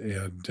 months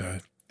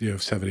and,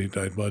 7, 8,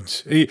 9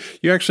 months.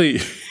 You actually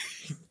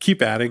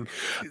keep adding.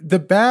 The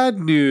bad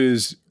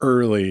news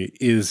early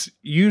is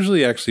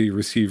usually actually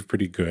received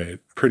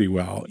pretty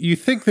well. You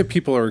think that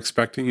people are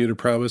expecting you to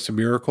promise a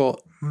miracle.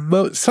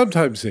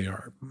 Sometimes they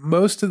are.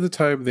 Most of the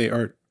time they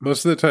aren't.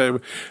 Most of the time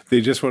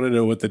they just want to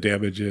know what the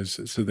damage is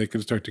so they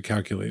can start to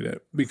calculate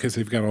it because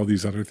they've got all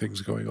these other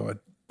things going on.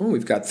 Oh,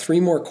 we've got 3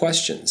 more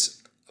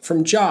questions.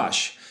 From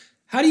Josh,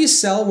 how do you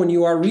sell when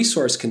you are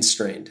resource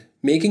constrained?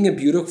 Making a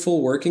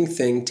beautiful working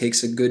thing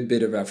takes a good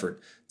bit of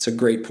effort. It's a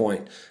great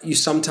point. You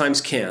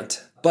sometimes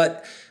can't.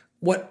 But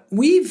what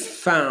we've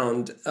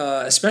found,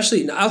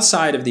 especially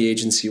outside of the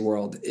agency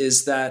world,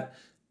 is that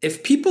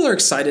if people are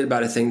excited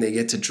about a thing, they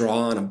get to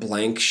draw on a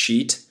blank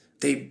sheet.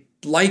 They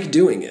like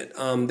doing it.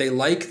 They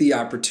like the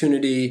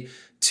opportunity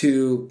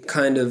to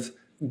kind of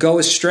go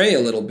astray a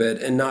little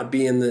bit and not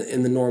be in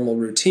the normal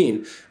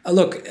routine.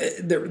 Look,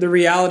 the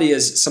reality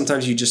is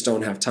sometimes you just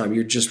don't have time.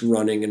 You're just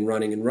running and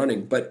running and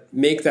running. But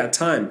make that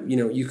time.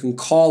 You can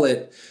call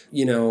it,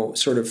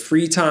 sort of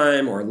free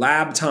time or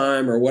lab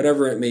time or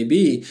whatever it may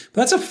be.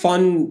 But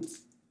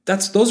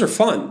those are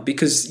fun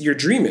because you're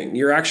dreaming.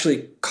 You're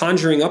actually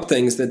conjuring up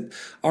things that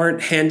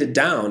aren't handed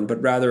down,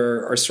 but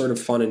rather are sort of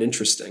fun and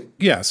interesting.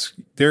 Yes,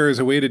 there is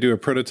a way to do a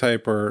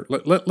prototype, or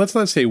let's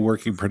not say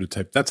working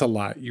prototype. That's a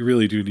lot. You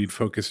really do need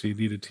focus and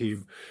you need a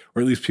team,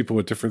 or at least people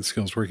with different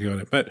skills working on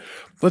it. But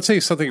let's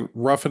say something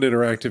rough and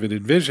interactive and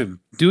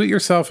envision. Do it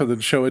yourself and then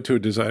show it to a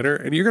designer,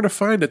 and you're going to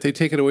find that they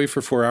take it away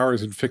for 4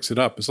 hours and fix it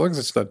up, as long as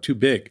it's not too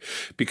big,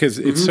 because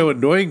it's so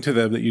annoying to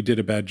them that you did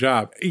a bad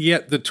job.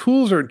 Yet the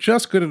tools are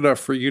just good enough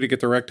for you to get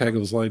the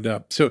rectangles lined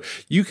up. So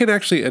you can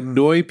actually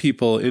annoy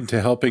people into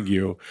helping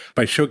you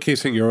by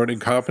showcasing your own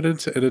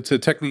incompetence. And it's a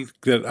technique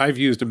that I've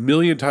used a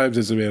million times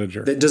as a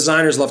manager. The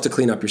designers love to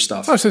clean up your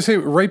stuff. Oh, so say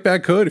write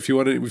bad code if you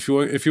want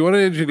an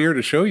engineer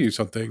to show you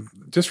something.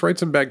 Just write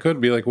some bad code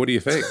and be like, "What do you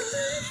think?"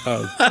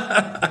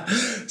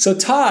 So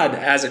Todd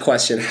has a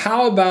question.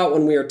 How about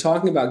when we are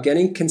talking about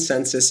getting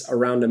consensus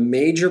around a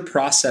major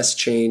process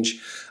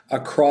change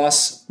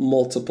across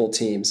multiple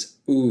teams?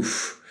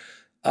 Oof.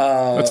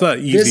 That's not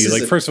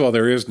easy. First of all,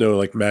 there is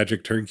no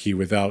magic turnkey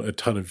without a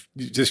ton of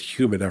just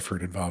human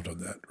effort involved on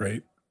that,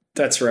 right?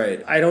 That's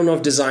right. I don't know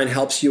if design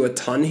helps you a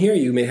ton here.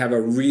 You may have a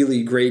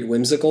really great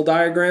whimsical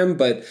diagram,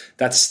 but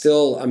that's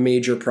still a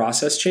major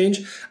process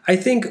change. I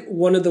think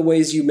one of the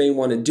ways you may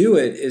want to do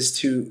it is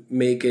to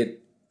make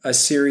it a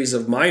series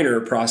of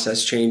minor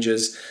process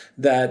changes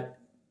that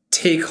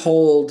take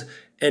hold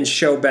and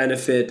show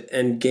benefit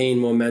and gain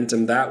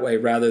momentum that way,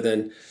 rather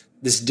than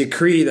this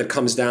decree that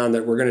comes down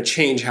that we're going to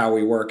change how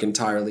we work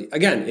entirely.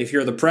 Again, if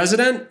you're the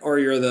president or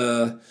you're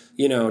the,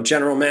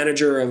 general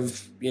manager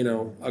of,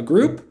 a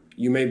group,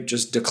 you may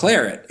just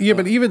declare it. Yeah,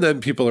 but even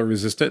then people are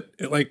resistant.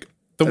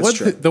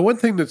 The one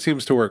thing that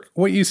seems to work,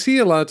 what you see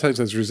a lot of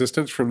times as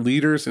resistance from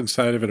leaders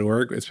inside of an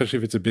org, especially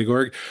if it's a big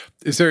org,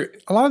 is a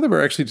lot of them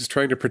are actually just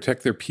trying to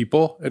protect their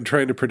people and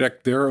trying to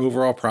protect their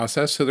overall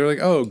process. So they're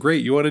like, oh,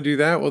 great, you want to do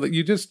that? Well,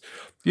 you just...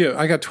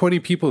 I got 20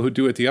 people who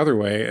do it the other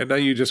way, and now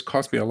you just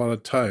cost me a lot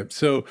of time.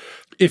 So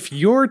if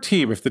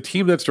the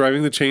team that's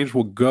driving the change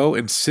will go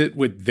and sit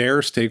with their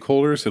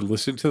stakeholders and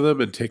listen to them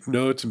and take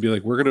notes and be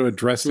like, we're going to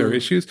address their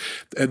issues,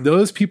 and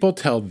those people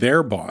tell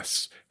their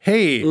boss,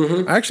 hey,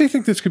 I actually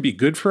think this could be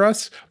good for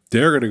us,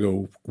 they're going to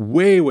go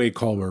way, way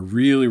calmer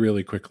really,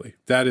 really quickly.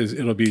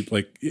 It'll be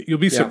you'll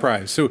be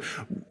surprised. So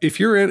if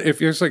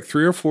there's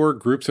 3 or 4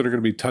 groups that are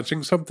going to be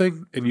touching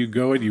something and you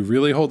go and you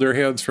really hold their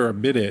hands for a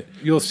minute,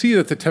 you'll see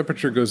that the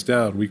temperature goes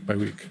down week by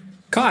week.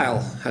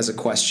 Kyle has a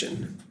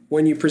question.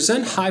 When you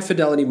present high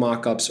fidelity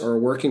mock-ups or a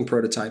working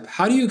prototype,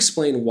 how do you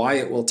explain why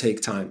it will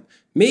take time?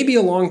 Maybe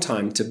a long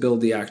time to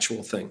build the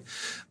actual thing.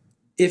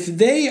 If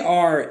they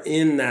are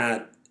in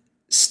that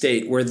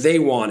state where they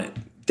want it,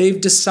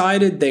 they've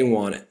decided they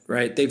want it,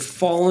 right? They've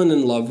fallen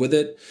in love with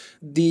it.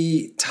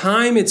 The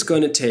time it's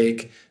going to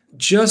take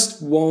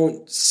just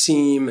won't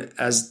seem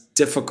as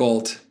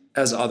difficult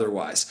as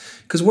otherwise.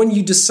 Because when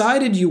you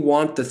decided you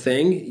want the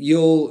thing,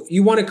 you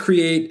want to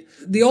create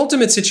the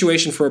ultimate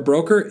situation for a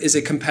broker is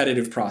a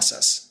competitive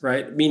process,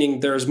 right? Meaning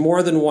there's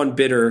more than one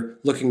bidder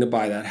looking to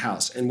buy that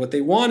house. And what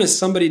they want is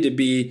somebody to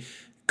be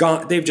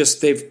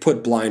they've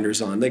put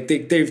blinders on. Like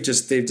they've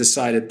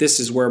decided this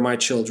is where my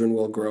children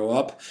will grow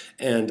up,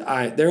 and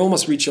they're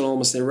almost reaching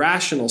almost an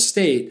irrational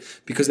state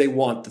because they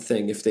want the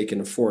thing if they can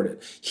afford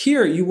it.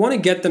 Here, you want to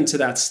get them to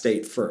that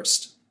state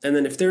first, and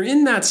then if they're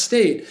in that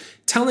state,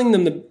 telling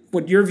them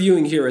what you're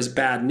viewing here as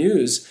bad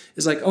news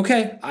is like,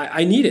 okay,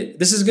 I need it.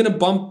 This is going to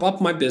bump up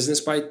my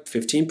business by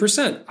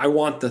 15%. I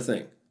want the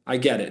thing. I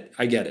get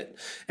it.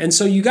 And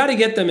so you got to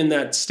get them in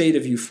that state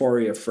of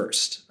euphoria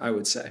first, I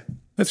would say.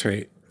 That's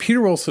right.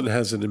 Peter Wilson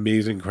has an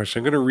amazing question.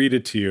 I'm going to read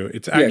it to you.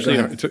 It's actually,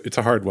 it's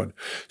a hard one.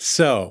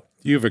 So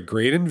you have a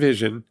great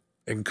envision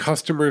and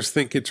customers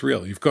think it's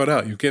real. You've gone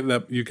out,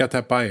 you got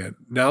that buy-in.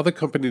 Now the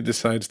company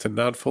decides to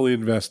not fully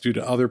invest due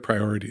to other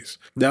priorities.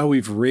 Now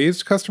we've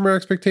raised customer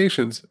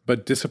expectations,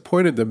 but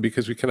disappointed them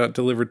because we cannot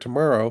deliver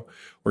tomorrow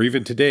or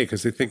even today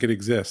because they think it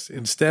exists.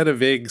 Instead of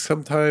vague,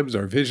 sometimes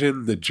our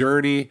vision, the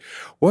journey.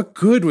 What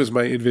good was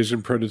my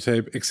envisioned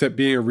prototype except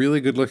being a really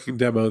good-looking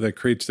demo that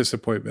creates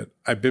disappointment?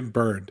 I've been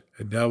burned,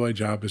 and now my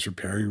job is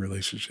repairing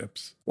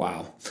relationships.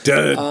 Wow.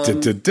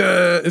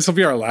 This will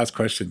be our last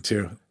question,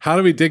 too. How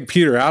do we dig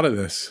Peter out of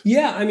this?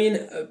 Yeah, I mean,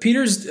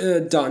 Peter's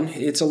done.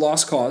 It's a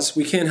lost cause.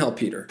 We can't help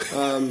Peter.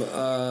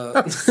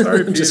 Sorry,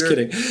 Peter. Just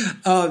kidding.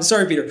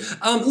 Sorry, Peter.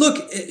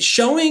 Look,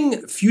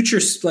 showing future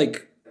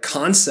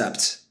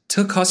concept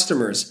to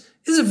customers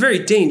is a very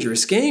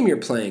dangerous game you're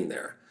playing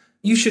there.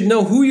 You should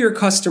know who your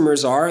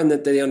customers are and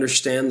that they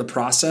understand the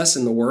process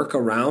and the work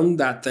around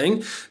that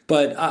thing.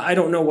 But I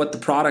don't know what the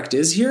product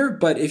is here.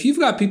 But if you've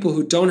got people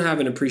who don't have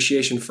an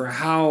appreciation for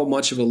how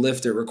much of a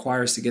lift it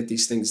requires to get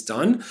these things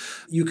done,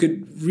 you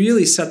could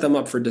really set them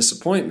up for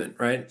disappointment,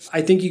 right?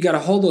 I think you got to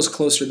hold those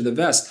closer to the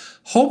vest.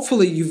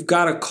 Hopefully, you've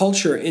got a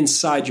culture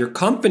inside your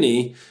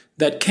company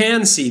that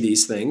can see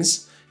these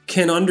things,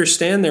 can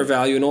understand their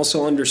value, and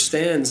also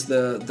understands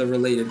the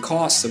related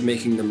costs of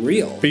making them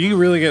real. But you can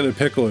really get in a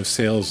pickle if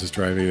sales is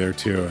driving there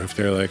too. If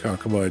they're like, oh,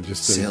 come on,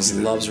 just... Sales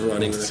loves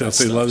running with that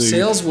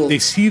stuff. They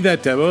see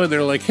that demo and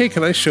they're like, hey,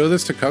 can I show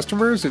this to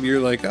customers? And you're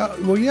like, oh,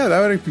 well, yeah,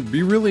 that would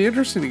be really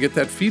interesting to get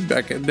that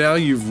feedback. And now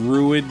you've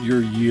ruined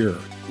your year.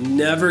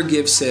 Never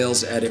give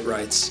sales edit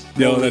rights.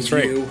 No, that's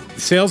right.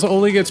 Sales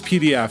only gets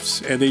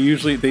PDFs, and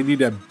they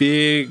need a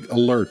big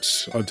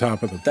alerts on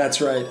top of them. That's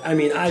right. I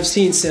mean, I've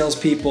seen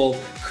salespeople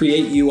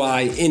create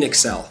UI in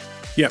Excel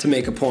to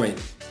make a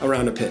point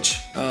around a pitch.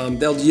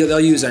 They'll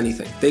use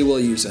anything. They will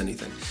use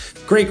anything.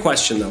 Great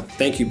question, though.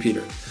 Thank you,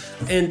 Peter.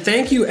 And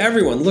thank you,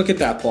 everyone. Look at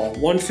that, Paul.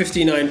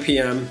 1:59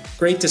 p.m.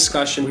 Great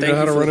discussion. Thank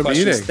you for the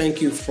questions.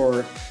 Thank you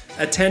for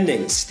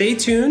attending. Stay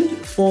tuned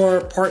for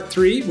part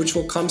 3, which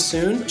will come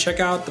soon. Check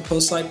out the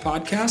Postlight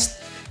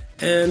podcast.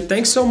 And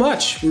thanks so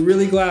much. We're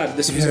really glad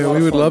this was a lot of fun.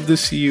 We would love to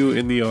see you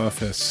in the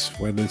office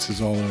when this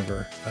is all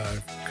over.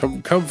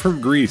 Come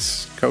from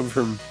Greece. Come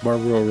from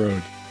Marlborough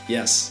Road.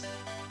 Yes.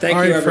 Thank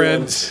you, everyone.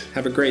 Friends.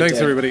 Have a great day.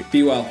 Thanks, everybody.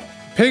 Be well.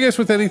 Ping us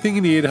with anything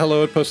you need.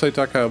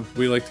 Hello@postlight.com.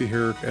 We like to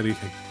hear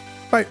anything.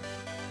 Bye.